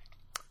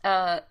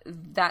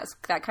 That's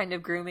that kind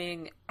of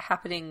grooming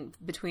happening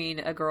between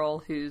a girl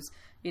who's,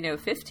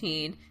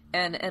 15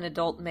 and an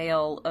adult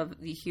male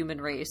of the human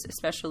race,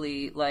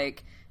 especially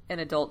like an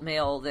adult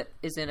male that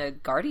is in a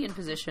guardian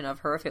position of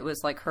her. If it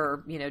was like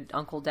her,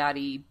 uncle,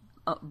 daddy,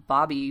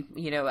 Bobby,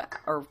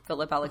 or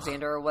Philip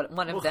Alexander or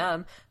one of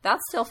them,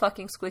 that's still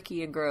fucking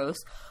squicky and gross.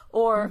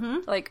 Or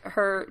like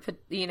her,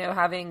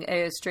 having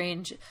a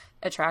strange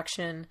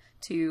attraction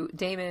to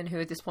Damon, who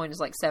at this point is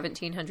like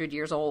 1,700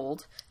 years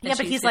old. Yeah,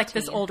 but he's 15. Like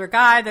this older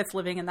guy that's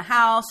living in the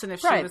house, and if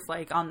she was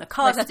like on the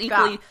cusp,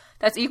 like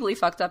that's equally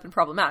fucked up and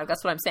problematic.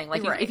 That's what I'm saying.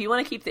 Like, if you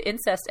want to keep the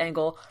incest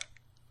angle,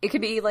 it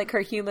could be like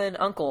her human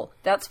uncle.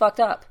 That's fucked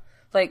up.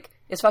 Like,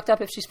 it's fucked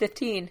up if she's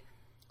 15.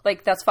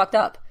 Like, that's fucked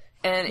up.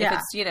 And if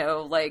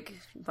it's, like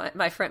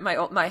my friend,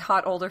 my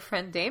hot older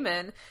friend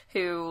Damon,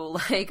 who,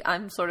 like,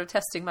 I'm sort of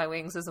testing my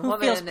wings as a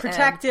woman, feels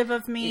protective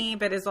of me,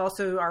 but is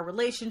also, our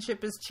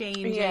relationship is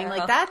changing. Yeah.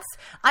 Like,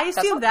 I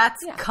assume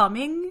that's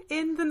coming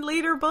in the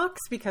later books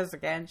because,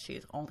 again,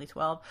 she's only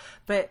 12.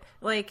 But,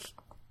 like,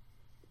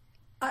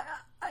 I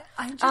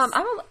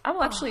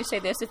will actually say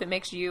this, if it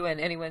makes you and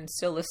anyone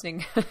still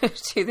listening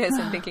to this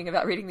and thinking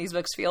about reading these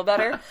books feel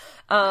better.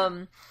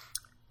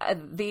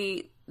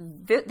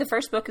 The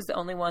first book is the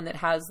only one that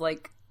has,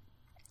 like,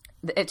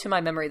 to my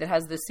memory, that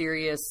has the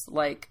serious,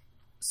 like,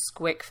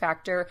 squick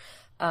factor,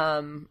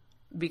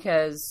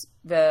 because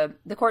the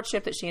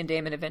courtship that she and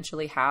Damon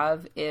eventually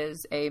have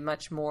is a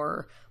much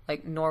more,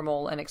 like,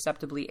 normal and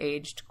acceptably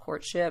aged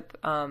courtship.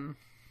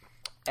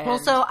 Well,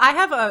 so I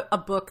have a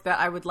book that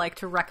I would like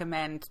to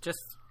recommend,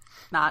 just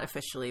not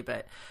officially,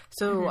 but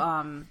so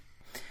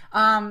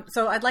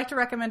I'd like to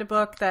recommend a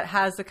book that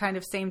has the kind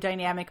of same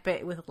dynamic,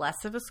 but with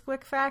less of a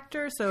squick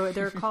factor. So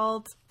they're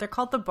called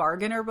the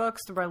Bargainer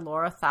books. They're by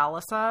Laura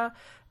Thalassa.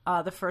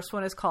 The first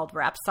one is called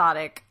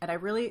Rhapsodic, and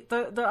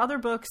the other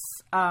books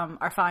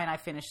are fine. I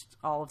finished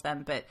all of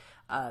them, but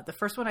the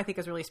first one I think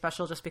is really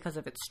special just because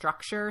of its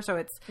structure. So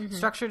it's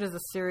structured as a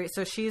series.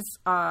 So she's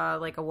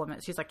like a woman.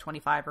 She's like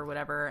 25 or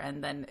whatever,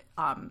 and then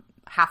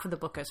half of the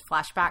book is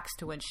flashbacks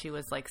to when she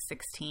was like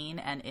 16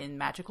 and in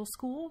magical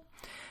school.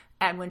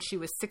 And when she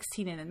was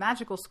 16 and in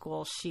magical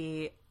school,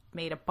 she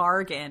made a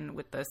bargain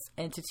with this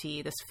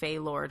entity, this Fey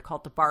Lord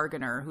called the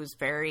Bargainer, who's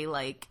very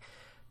like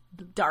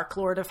Dark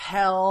Lord of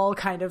Hell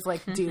kind of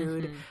like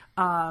dude.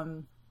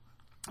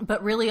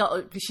 But really,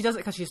 she does it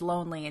because she's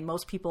lonely, and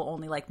most people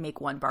only like make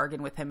one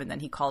bargain with him, and then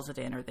he calls it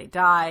in or they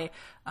die.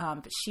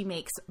 But she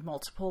makes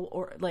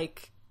multiple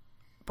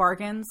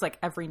bargains like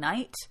every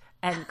night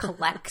and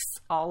collects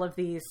all of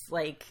these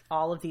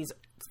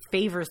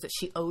favors that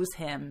she owes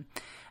him.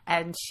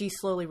 And she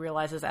slowly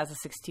realizes as a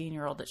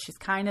 16-year-old that she's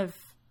kind of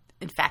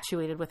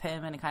infatuated with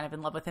him and kind of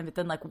in love with him. But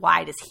then, like,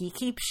 why does he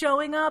keep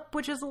showing up?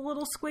 Which is a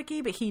little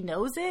squicky, but he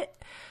knows it.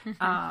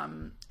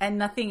 And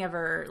nothing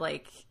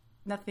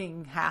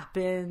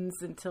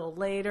happens until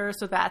later.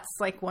 So that's,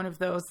 like, one of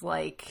those,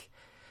 like,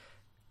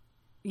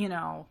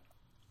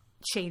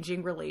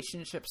 changing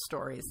relationship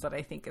stories that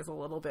I think is a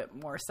little bit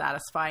more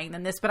satisfying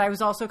than this. But I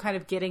was also kind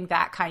of getting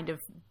that kind of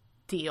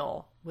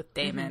deal with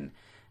Damon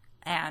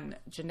and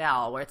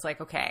Janelle, where it's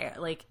like, okay,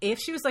 like if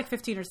she was like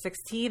 15 or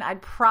 16,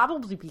 I'd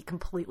probably be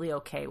completely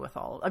okay with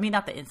I mean,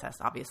 not the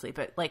incest, obviously,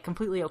 but like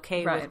completely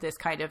okay with this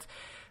kind of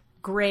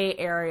gray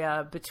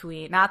area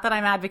between, not that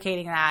I'm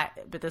advocating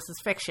that, but this is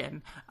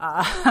fiction,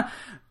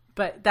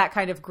 but that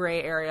kind of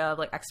gray area of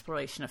like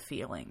exploration of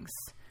feelings.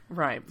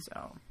 Right.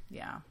 So,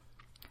 yeah.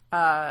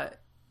 I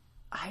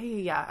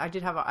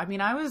did have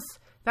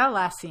that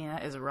last scene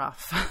is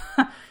rough.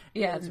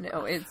 Yeah,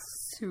 no, it's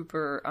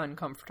super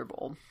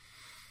uncomfortable.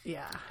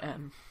 Yeah.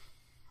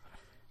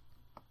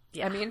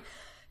 Yeah. I mean,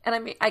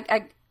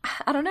 I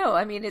don't know.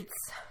 I mean,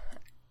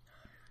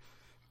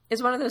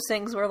 it's one of those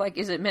things where, like,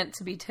 is it meant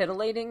to be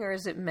titillating or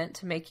is it meant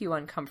to make you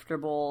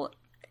uncomfortable?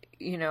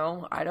 You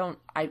know, I don't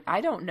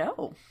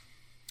know.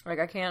 Like,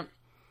 I can't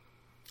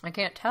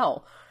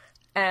tell.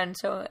 And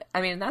so,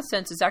 I mean, in that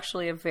sense, it's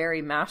actually a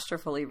very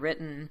masterfully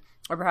written,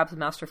 or perhaps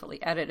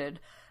masterfully edited,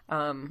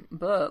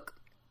 book,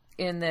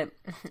 in that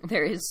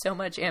there is so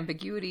much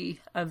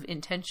ambiguity of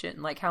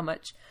intention. Like how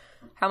much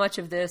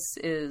of this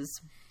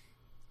is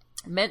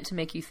meant to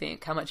make you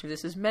think, how much of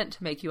this is meant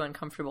to make you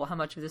uncomfortable, how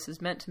much of this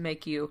is meant to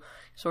make you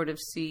sort of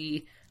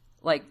see,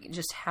 like,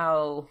 just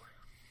how,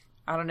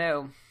 I don't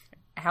know,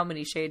 how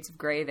many shades of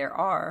gray there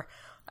are,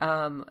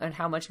 and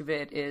how much of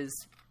it is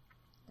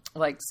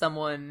like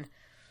someone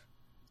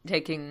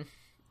taking,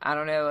 I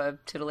don't know, a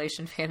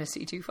titillation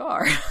fantasy too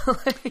far.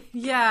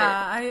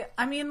 Yeah,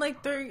 I mean,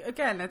 like, there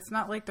again, it's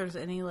not like there's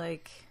any,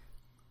 like,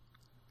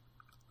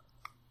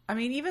 I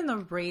mean, even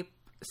the rape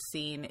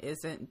scene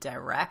isn't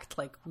direct.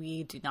 Like,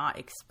 we do not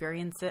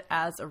experience it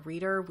as a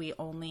reader. We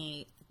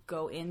only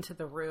go into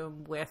the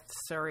room with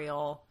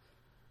Suriel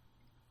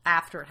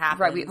after it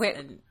happens.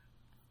 Right.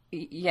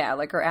 Yeah,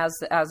 like, or as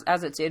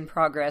it's in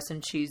progress,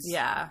 and she's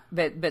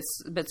but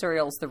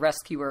Suriel's the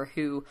rescuer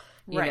who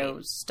you know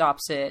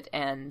stops it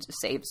and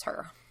saves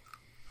her.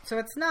 So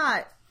it's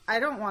not. I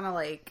don't want to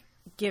like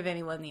give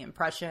anyone the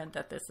impression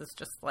that this is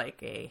just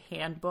like a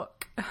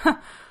handbook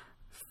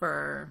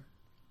for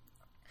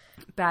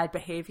bad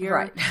behavior.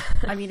 Right.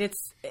 I mean,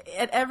 it's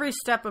at every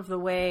step of the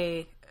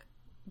way.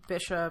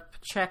 Bishop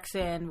checks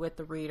in with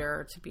the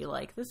reader to be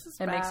like, "This is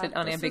bad. It makes it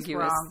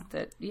unambiguous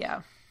that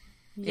yeah."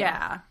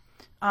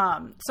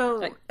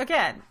 So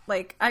again,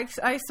 like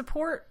I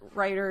support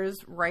writers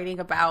writing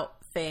about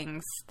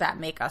things that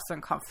make us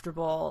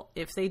uncomfortable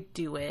if they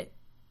do it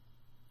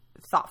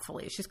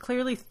thoughtfully. She's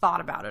clearly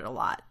thought about it a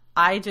lot.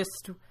 I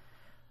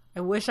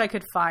wish I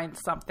could find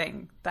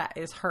something that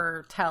is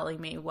her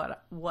telling me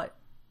what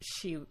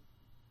she's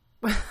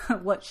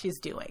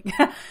doing,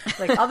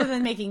 like, other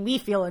than making me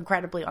feel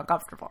incredibly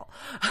uncomfortable.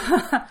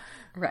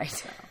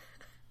 Right.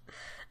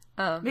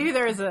 Maybe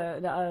there is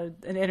an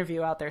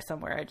interview out there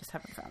somewhere. I just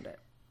haven't found it.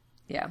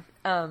 Yeah.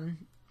 And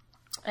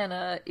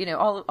you know,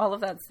 all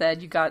of that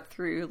said, you got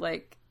through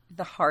like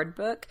the hard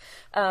book.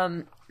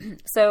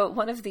 So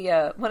one of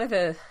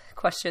the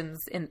questions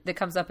that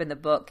comes up in the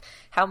book: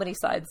 how many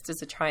sides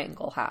does a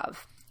triangle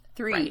have?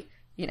 3. Right.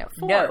 You know,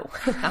 4. No.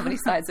 How many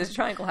sides does a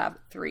triangle have?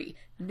 3.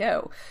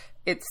 No.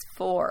 It's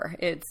 4.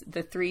 It's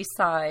the 3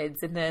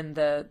 sides and then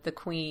the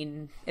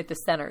queen at the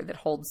center that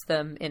holds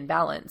them in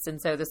balance.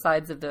 And so the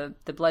sides of the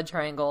blood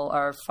triangle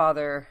are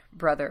father,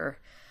 brother,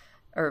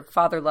 or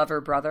father,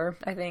 lover, brother,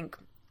 I think.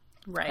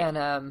 Right.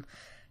 And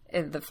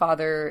the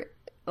father,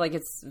 like,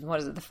 it's, what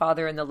is it? The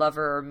father and the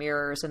lover are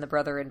mirrors and the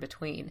brother in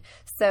between.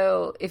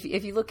 So if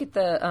you look at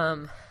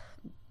the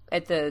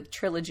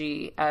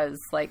trilogy as,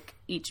 like,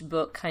 each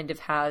book kind of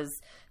has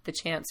the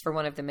chance for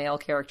one of the male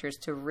characters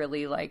to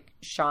really, like,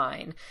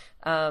 shine.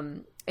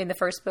 In the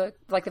first book,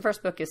 like, the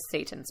first book is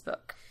Satan's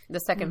book. The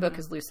second book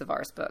is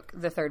Lucifer's book.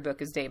 The third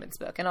book is Damon's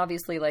book. And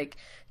obviously, like,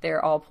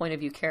 they're all point of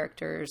view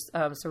characters.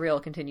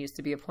 Suriel continues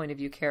to be a point of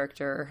view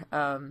character.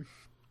 And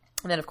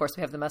then, of course,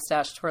 we have the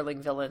mustache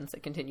twirling villains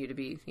that continue to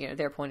be, you know,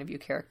 their point of view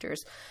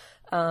characters.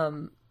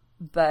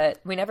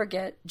 But we never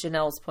get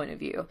Janelle's point of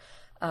view.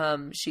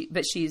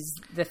 She's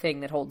the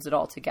thing that holds it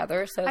all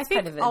together. So it's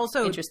kind of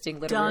an interesting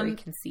literary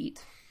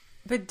conceit.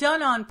 But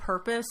done on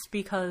purpose,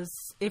 because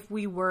if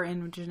we were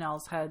in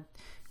Janelle's head,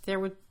 there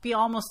would be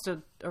almost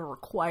a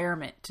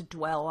requirement to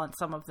dwell on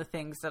some of the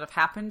things that have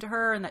happened to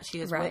her and that she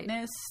has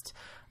witnessed,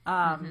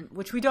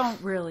 which we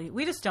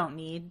just don't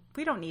need.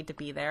 We don't need to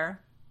be there.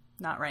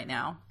 Not right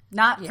now.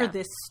 Not for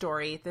this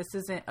story. This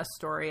isn't a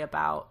story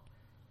about,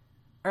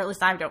 or at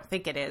least I don't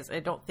think it is.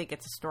 I don't think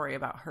it's a story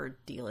about her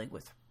dealing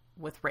with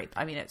rape.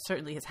 I mean, it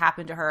certainly has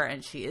happened to her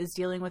and she is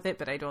dealing with it,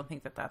 but I don't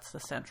think that that's the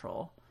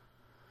central.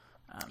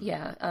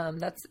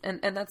 That's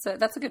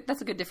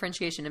a good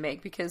differentiation to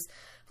make, because,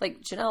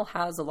 like, Janelle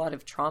has a lot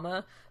of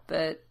trauma,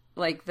 but,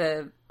 like,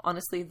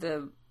 honestly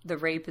the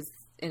rape is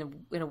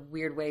in a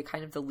weird way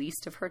kind of the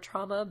least of her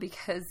trauma,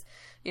 because,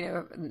 you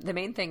know, the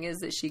main thing is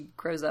that she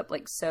grows up,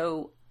 like,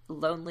 so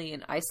lonely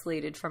and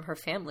isolated from her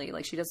family.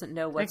 Like she doesn't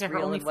know what's like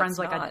real her only and friends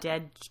what's like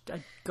not.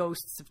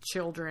 ghosts of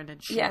children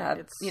and shit. Yeah,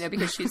 It's...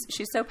 because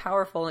she's so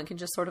powerful and can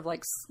just sort of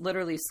like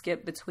literally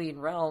skip between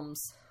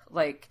realms,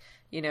 like,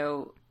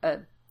 a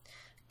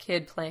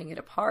kid playing at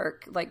a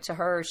park. Like to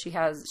her, she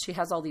has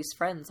all these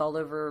friends all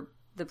over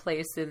the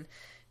place, and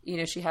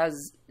she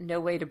has no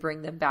way to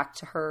bring them back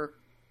to her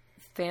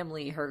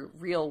family, her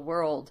real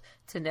world,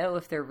 to know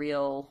if they're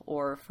real,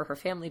 or for her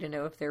family to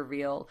know if they're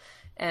real.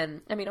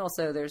 And I mean,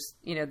 also there's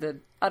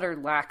the utter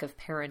lack of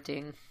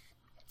parenting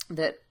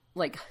that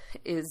like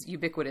is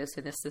ubiquitous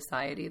in this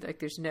society. Like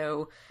there's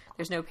no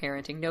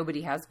parenting.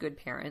 Nobody has good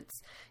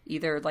parents.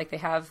 Either like they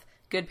have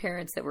good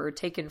parents that were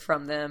taken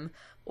from them,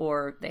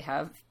 or they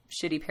have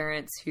shitty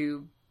parents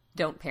who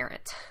don't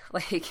parent,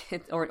 like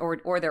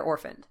or they're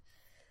orphaned.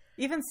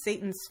 Even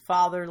Satan's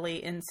fatherly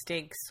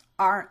instincts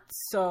aren't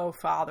so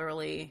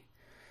fatherly.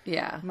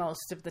 Yeah,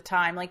 most of the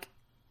time, like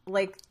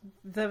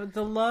the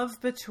love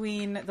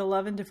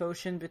and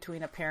devotion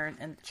between a parent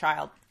and a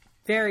child,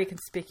 very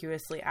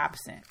conspicuously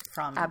absent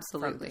from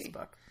this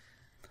book.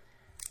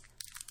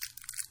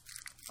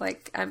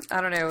 Like I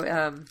don't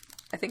know.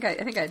 I think I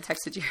had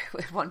texted you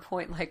at one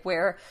point, like,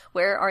 where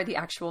are the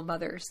actual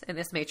mothers in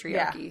this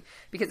matriarchy? Yeah.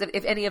 Because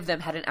if any of them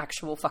had an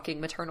actual fucking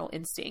maternal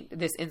instinct,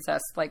 this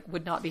incest, like,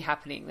 would not be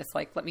happening. This,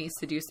 like, let me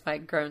seduce my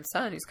grown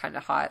son who's kind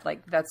of hot.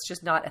 Like, that's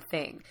just not a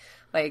thing.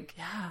 Like,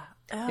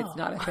 it's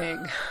not a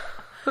thing.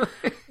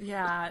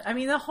 Yeah. I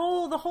mean, the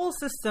whole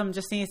system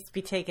just needs to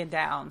be taken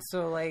down.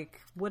 So,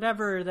 like,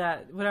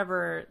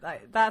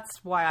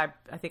 that's why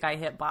I think I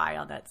hit buy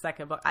on that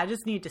second book. I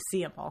just need to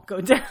see them all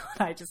go down.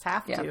 I just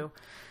have to.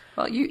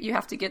 Well, you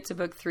have to get to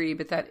book 3,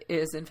 but that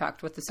is in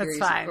fact what the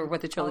series or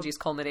what the trilogy is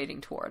culminating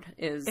toward.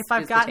 If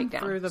I've gotten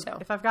through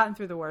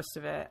the worst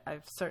of it,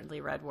 I've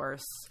certainly read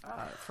worse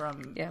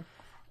from. Yeah.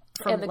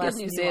 And the good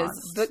news is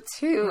book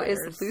 2 writers.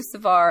 Is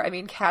Lucifer. I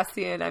mean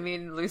Cassian. I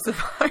mean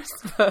Lucifer's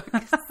book.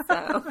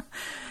 So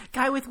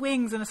guy with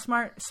wings and a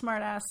smart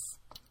ass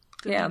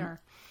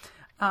demeanor.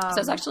 So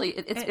it's actually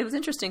it was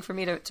interesting for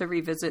me to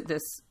revisit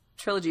this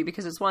trilogy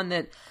because it's one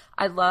that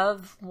I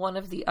love. One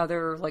of the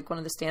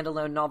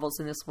standalone novels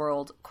in this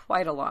world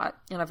quite a lot,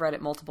 and I've read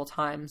it multiple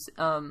times.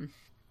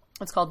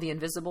 It's called The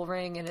Invisible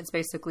Ring, and it's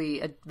basically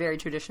a very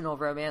traditional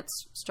romance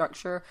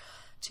structure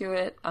to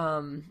it.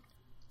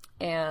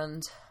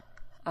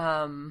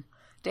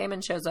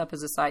 Damon shows up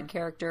as a side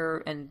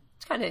character and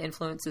kind of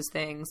influences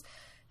things,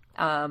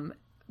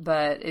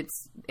 but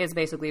it's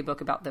basically a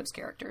book about those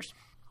characters.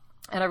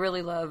 And I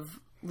really love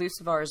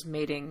Lucifer's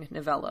mating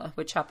novella,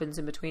 which happens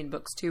in between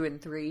books 2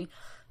 and 3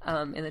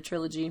 in the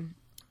trilogy.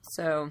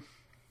 So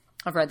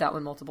I've read that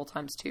one multiple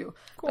times too.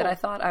 Cool. But I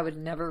thought I would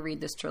never read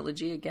this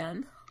trilogy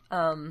again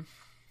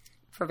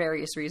for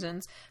various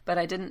reasons. But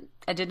I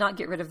did not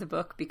get rid of the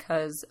book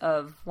because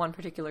of one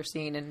particular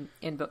scene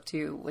in book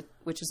 2,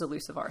 which is a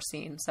Lucifer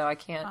scene. So I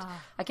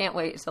can't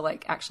wait to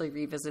like actually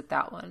revisit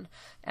that one.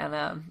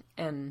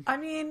 And I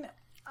mean,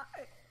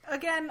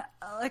 again,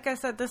 like I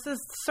said, this is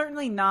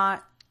certainly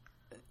not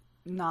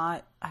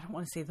I don't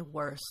want to say the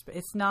worst, but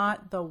it's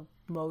not the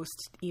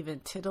most even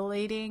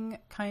titillating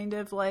kind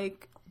of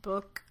like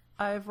book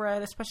I've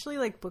read, especially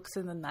like books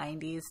in the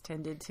 90s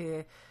tended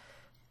to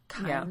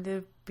kind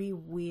of be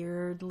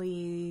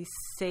weirdly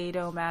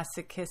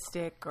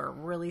sadomasochistic or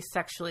really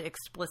sexually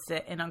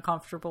explicit in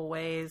uncomfortable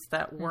ways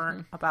that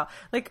weren't about,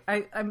 like,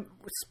 I'm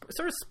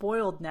sort of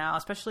spoiled now,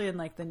 especially in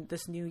like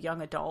this new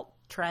young adult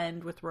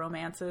trend with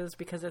romances,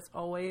 because it's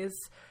always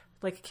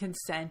like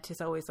consent is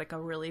always like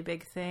a really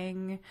big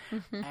thing,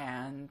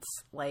 and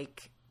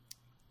like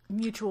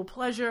mutual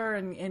pleasure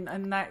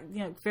and that,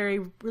 very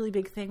really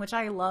big thing, which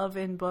I love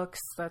in books.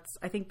 That's,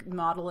 I think,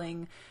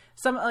 modeling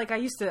some, like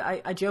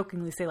I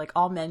jokingly say like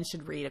all men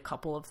should read a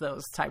couple of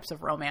those types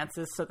of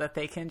romances so that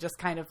they can just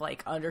kind of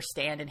like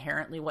understand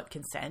inherently what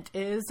consent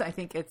is. I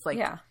think it's like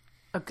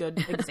a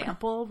good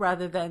example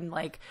rather than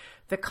like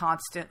the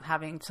constant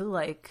having to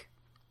like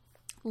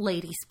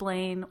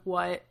lady-splain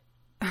what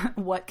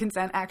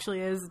consent actually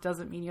is. It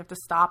doesn't mean you have to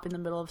stop in the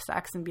middle of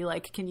sex and be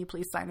like, can you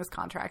please sign this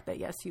contract that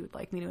yes, you would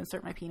like me to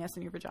insert my penis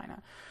in your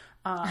vagina.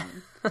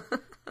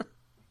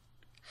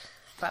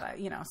 But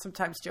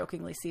sometimes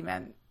jokingly see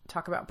men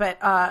talk about, but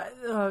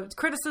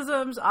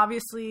criticisms,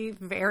 obviously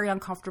very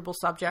uncomfortable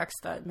subjects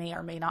that may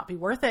or may not be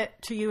worth it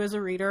to you as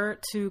a reader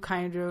to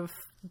kind of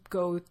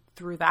go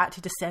through that,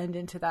 to descend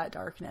into that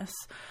darkness.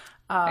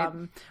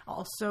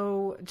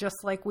 Also, just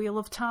like Wheel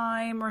of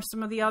Time or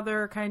some of the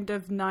other kind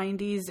of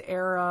 90s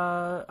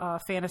era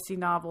fantasy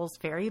novels,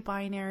 very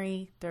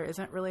binary. There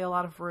isn't really a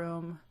lot of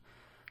room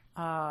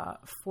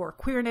for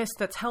queerness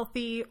that's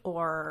healthy,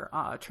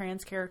 or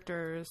trans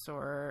characters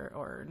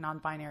or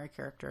non-binary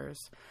characters.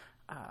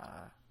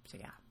 So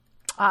yeah,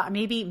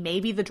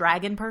 maybe the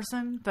dragon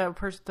person,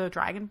 the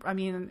dragon. I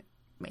mean,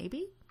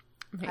 maybe.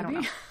 I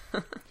don't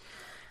know.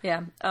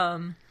 Yeah.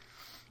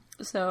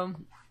 So.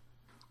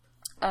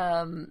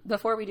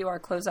 Before we do our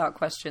closeout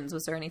questions,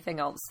 was there anything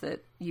else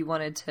that you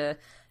wanted to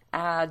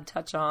add,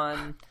 touch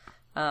on?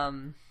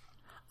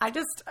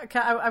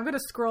 I'm going to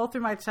scroll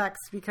through my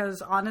text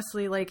because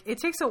honestly, like, it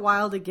takes a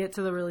while to get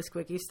to the really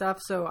squicky stuff.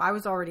 So I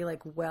was already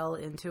like well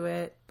into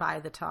it by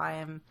the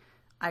time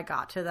I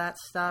got to that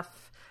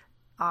stuff.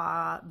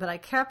 But I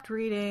kept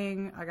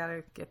reading. I got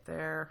to get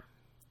there.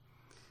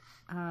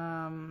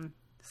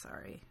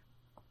 Sorry.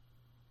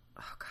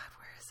 Oh God,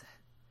 where is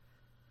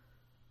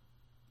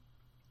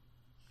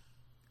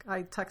it?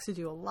 I texted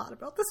you a lot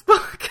about this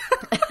book.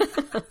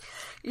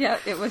 Yeah,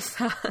 it was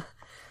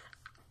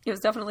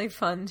definitely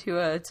fun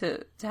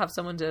to have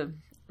someone to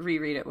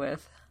reread it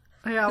with.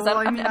 Yeah, well,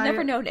 I've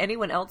never known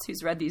anyone else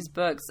who's read these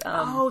books.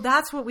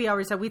 That's what we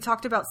always said. We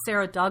talked about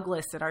Sarah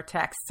Douglas in our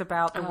texts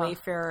about the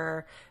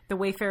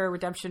Wayfarer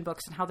Redemption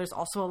books, and how there's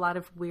also a lot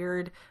of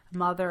weird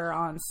mother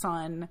on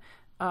son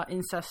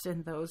incest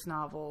in those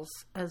novels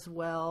as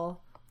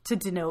well to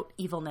denote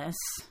evilness.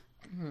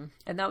 Mm-hmm.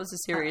 And that was a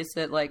series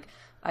that, like,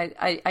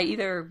 I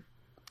either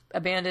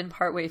abandoned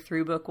partway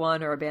through book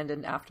one or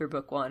abandoned after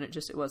book one.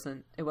 It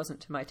wasn't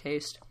to my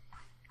taste.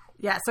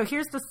 Yeah. So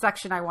here's the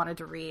section I wanted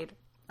to read.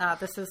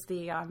 This is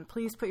the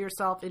please put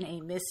yourself in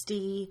a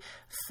misty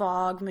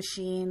fog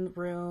machine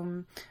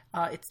room.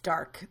 It's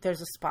dark.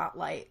 There's a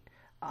spotlight,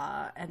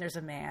 and there's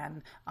a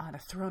man on a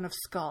throne of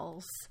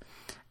skulls.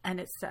 And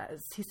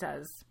he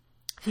says,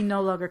 he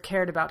no longer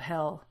cared about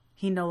hell.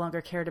 He no longer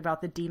cared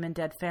about the demon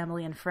dead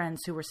family and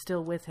friends who were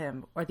still with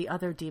him, or the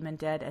other demon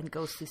dead and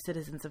ghostly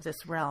citizens of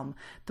this realm,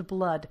 the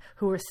blood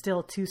who were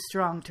still too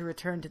strong to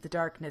return to the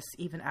darkness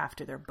even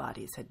after their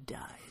bodies had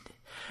died.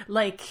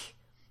 Like,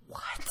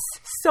 what?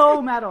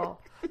 So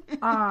metal.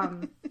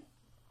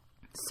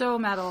 So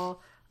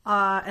metal.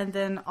 And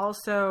then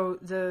also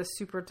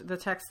the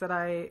text that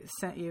I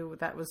sent you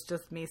that was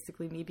just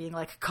basically me being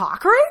like,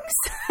 cock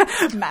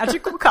rings?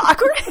 Magical cock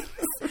rings?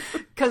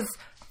 Because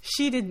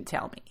she didn't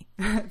tell me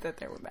that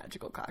there were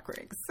magical cock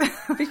rings.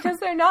 Because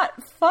they're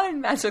not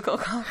fun magical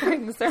cock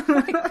rings. They're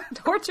like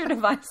torture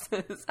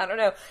devices. I don't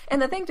know.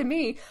 And the thing to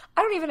me,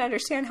 I don't even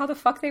understand how the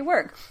fuck they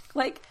work.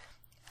 Like,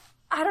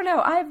 I don't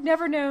know. I've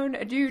never known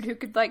a dude who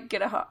could like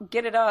get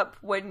it up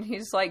when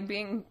he's like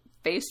being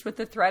faced with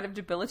the threat of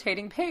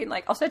debilitating pain.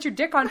 Like, I'll set your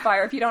dick on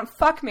fire if you don't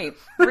fuck me.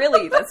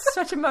 Really? That's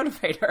such a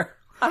motivator.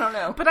 I don't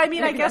know. But I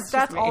mean, I guess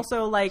that's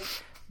also like,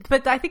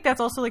 but I think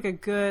that's also like a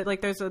good, like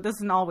this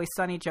is an Always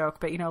Sunny joke,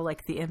 but you know,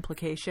 like the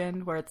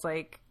implication where it's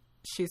like,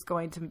 she's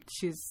going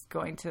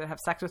to have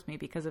sex with me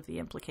because of the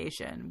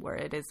implication where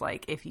it is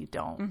like, if you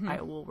don't,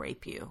 I will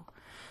rape you.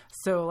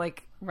 So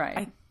like,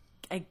 right.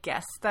 I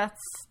guess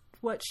that's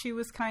what she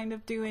was kind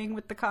of doing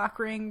with the cock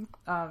ring,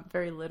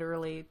 very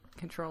literally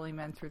controlling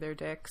men through their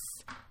dicks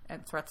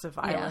and threats of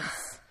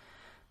violence.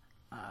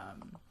 Yeah.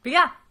 But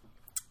yeah,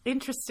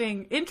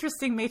 interesting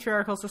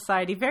matriarchal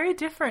society, very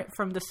different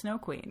from the Snow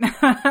Queen.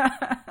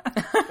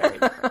 Very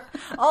different.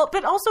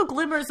 But also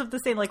glimmers of the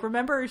same. Like,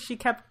 remember, she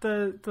kept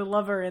the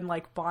lover in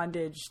like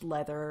bondage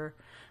leather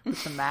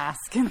with the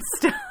mask and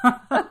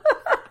stuff.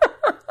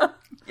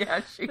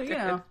 Yeah, she did. You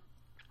know,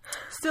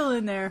 still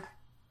in there.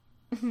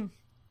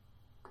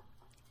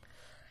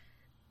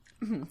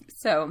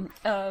 So,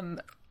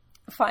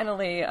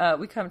 finally,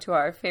 we come to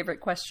our favorite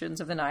questions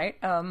of the night.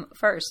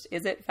 First,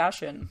 is it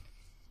fashion?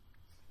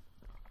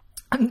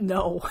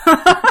 No.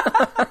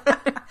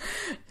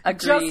 Agreed.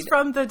 Just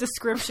from the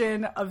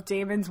description of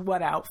Damon's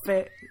what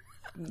outfit,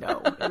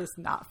 no, it is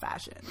not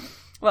fashion.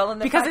 Well,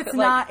 and because it's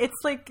not.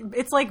 It's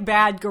like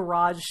bad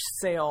garage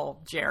sale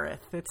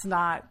Jareth. It's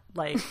not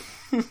like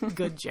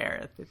good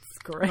Jareth. It's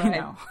great.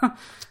 Right.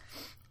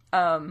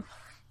 No.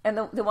 And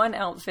the one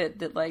outfit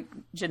that like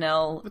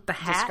Janelle with the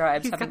hat?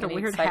 describes He's having got the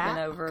any weird excitement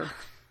hat. over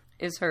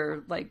is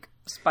her like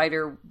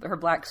her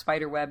black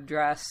spider web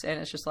dress,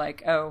 and it's just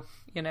like, oh,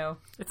 you know,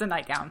 It's a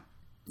nightgown.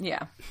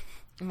 yeah,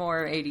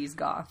 more 80s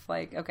goth.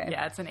 Like, okay,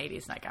 Yeah, it's an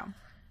 80s nightgown.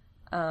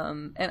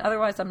 and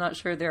otherwise, I'm not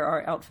sure there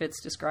are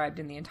outfits described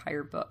in the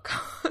entire book,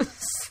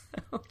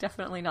 so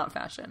definitely not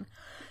fashion.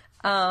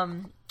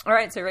 All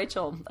right, so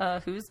Rachel,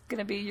 who's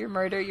gonna be your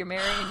murder, your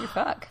marry, and your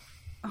fuck?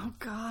 Oh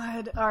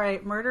God! All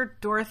right, murder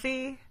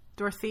Dorothea.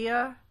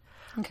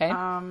 Okay.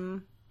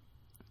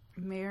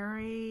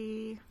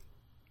 Mary.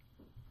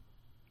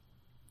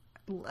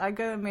 I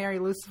gotta marry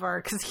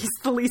Lucifer because he's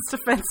the least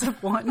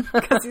offensive one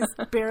because he's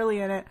barely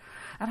in it.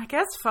 And I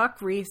guess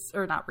fuck Reese,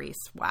 or not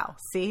Reese. Wow,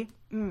 see,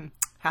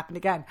 happened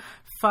again.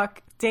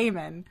 Fuck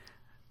Damon,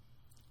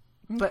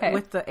 but Okay.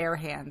 with the air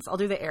hands. I'll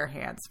do the air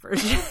hands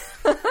version.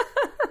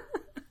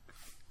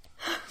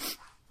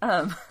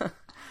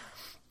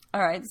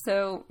 All right,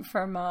 so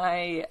for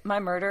my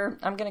murder,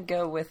 I'm gonna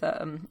go with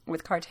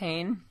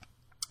Cartane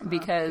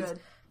because good.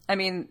 I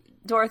mean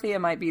Dorothea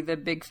might be the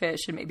big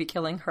fish and maybe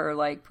killing her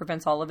like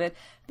prevents all of it,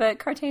 but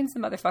Cartane's the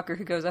motherfucker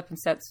who goes up and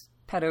sets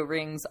pedo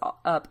rings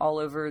up all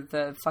over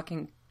the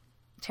fucking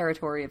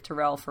territory of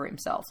Tyrell for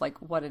himself. Like,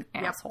 what an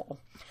asshole.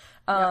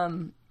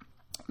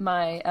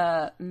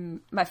 My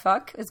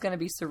fuck is gonna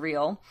be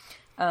Surreal.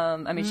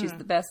 I mean, she's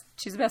the best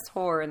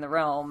whore in the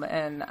realm,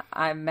 and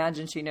I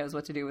imagine she knows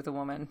what to do with a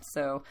woman.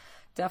 So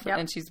Definitely, Yep.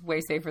 and she's way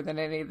safer than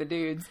any of the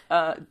dudes.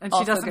 And she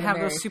Also doesn't gonna have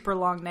marry- those super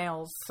long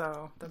nails,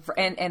 so that's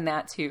and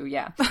that too,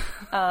 yeah.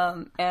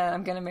 And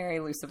I'm gonna marry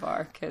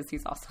Lucifer because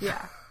he's awesome.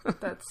 yeah,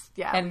 that's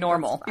yeah, And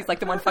normal. that's He's fine. like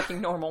the one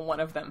fucking normal one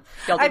of them.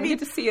 Y'all didn't get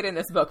to see it in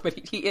this book, but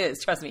he is.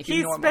 Trust me, he's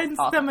He normal. spends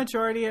the Awesome.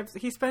 majority of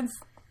he spends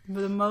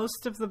the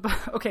most of the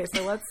okay.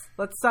 So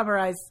let's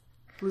summarize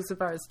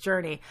Lucifer's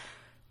journey.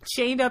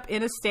 Chained up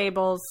in a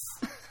stables,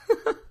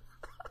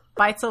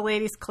 bites a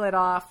lady's clit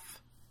off.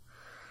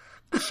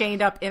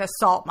 Chained up in a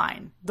salt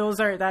mine.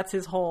 That's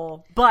his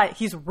whole. But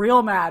he's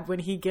real mad when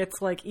he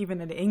gets like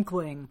even an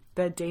inkling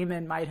that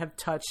Damon might have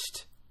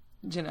touched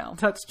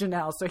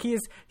Janelle. So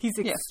he's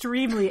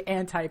extremely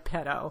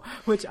anti-pedo,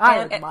 which I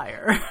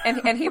admire.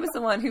 And he was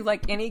the one who,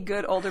 like any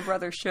good older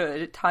brother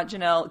should, taught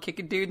Janelle kick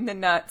a dude in the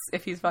nuts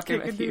if he's fucking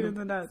Kick a with dude you. in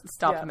the nuts.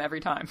 Stop Yeah. him every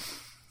time.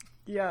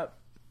 Yep.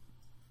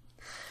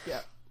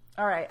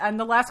 All right. And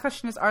the last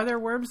question is: are there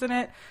worms in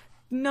it?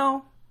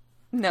 No.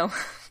 No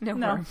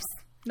worms.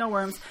 No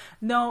worms.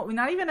 No,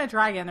 not even a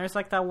dragon. There's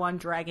like that one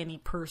dragon-y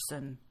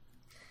person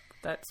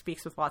that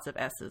speaks with lots of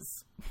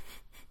S's.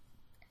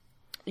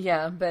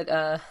 Yeah, but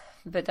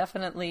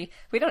definitely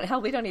we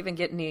don't even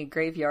get any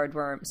graveyard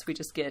worms. We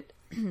just get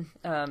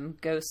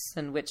ghosts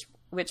and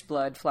witch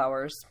blood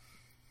flowers.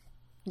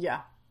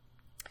 Yeah.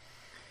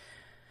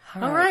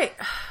 All right.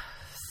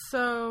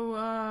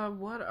 So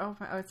what? Oh,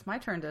 it's my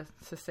turn to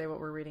say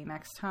what we're reading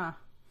next, huh?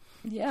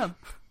 Yeah.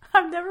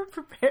 I'm never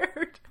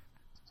prepared.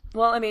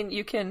 Well, I mean,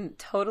 you can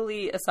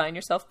totally assign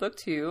yourself book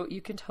 2.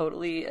 You can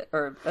totally,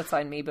 or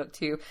assign me book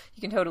 2. You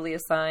can totally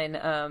assign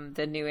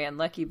the new Anne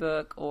Leckie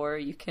book, or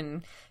you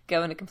can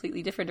go in a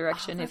completely different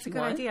direction if you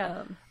want. That's a good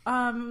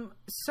idea.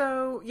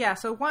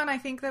 So one, I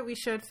think that we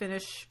should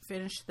finish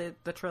the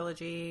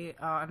trilogy,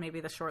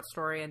 maybe the short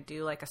story, and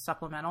do like a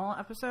supplemental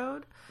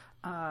episode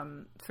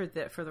for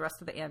the rest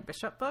of the Anne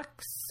Bishop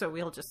books. So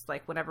we'll just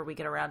like whenever we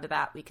get around to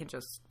that, we can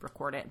just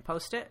record it and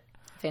post it.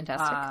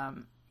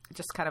 Fantastic.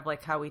 Just kind of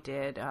like how we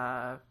did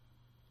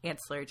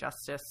Ancillary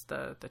Justice,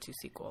 the 2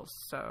 sequels.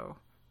 So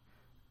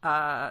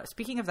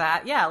speaking of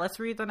that, yeah, let's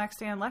read the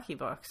next Anne Leckie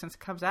book since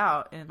it comes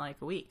out in like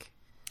a week.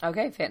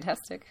 Okay,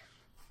 fantastic.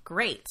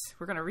 Great.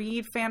 We're gonna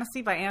read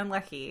Fantasy by Anne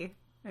Leckie,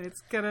 and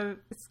it's gonna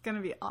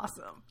be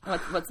awesome.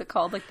 What's it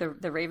called? Like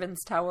the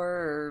Ravens Tower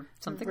or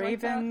something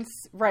Ravens,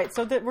 right?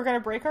 So we're gonna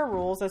break our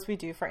rules as we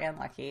do for Anne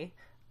Leckie,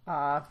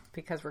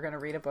 because we're gonna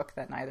read a book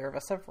that neither of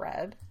us have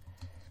read.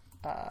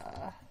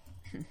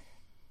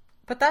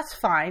 But that's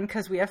fine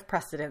because we have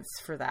precedence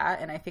for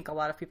that, and I think a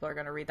lot of people are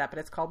going to read that. But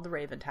it's called The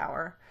Raven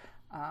Tower.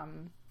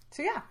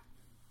 So yeah,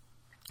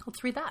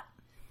 let's read that. like that?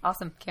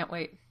 Awesome. Can't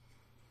wait.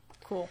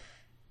 Cool.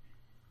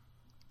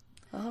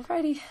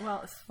 Alrighty.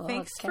 Well, Well,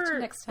 thanks catch you for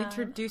next time.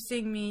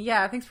 introducing me.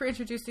 Yeah, thanks for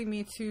introducing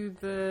me to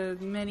the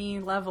many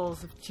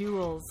levels of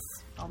jewels.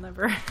 I'll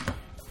never.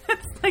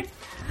 It's like,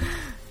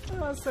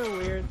 oh, so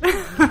weird.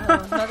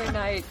 Another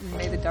night, and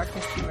may the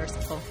darkness be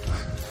merciful.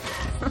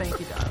 Thank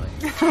you, darling.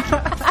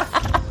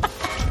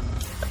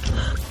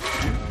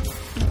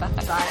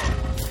 Bye. Bye.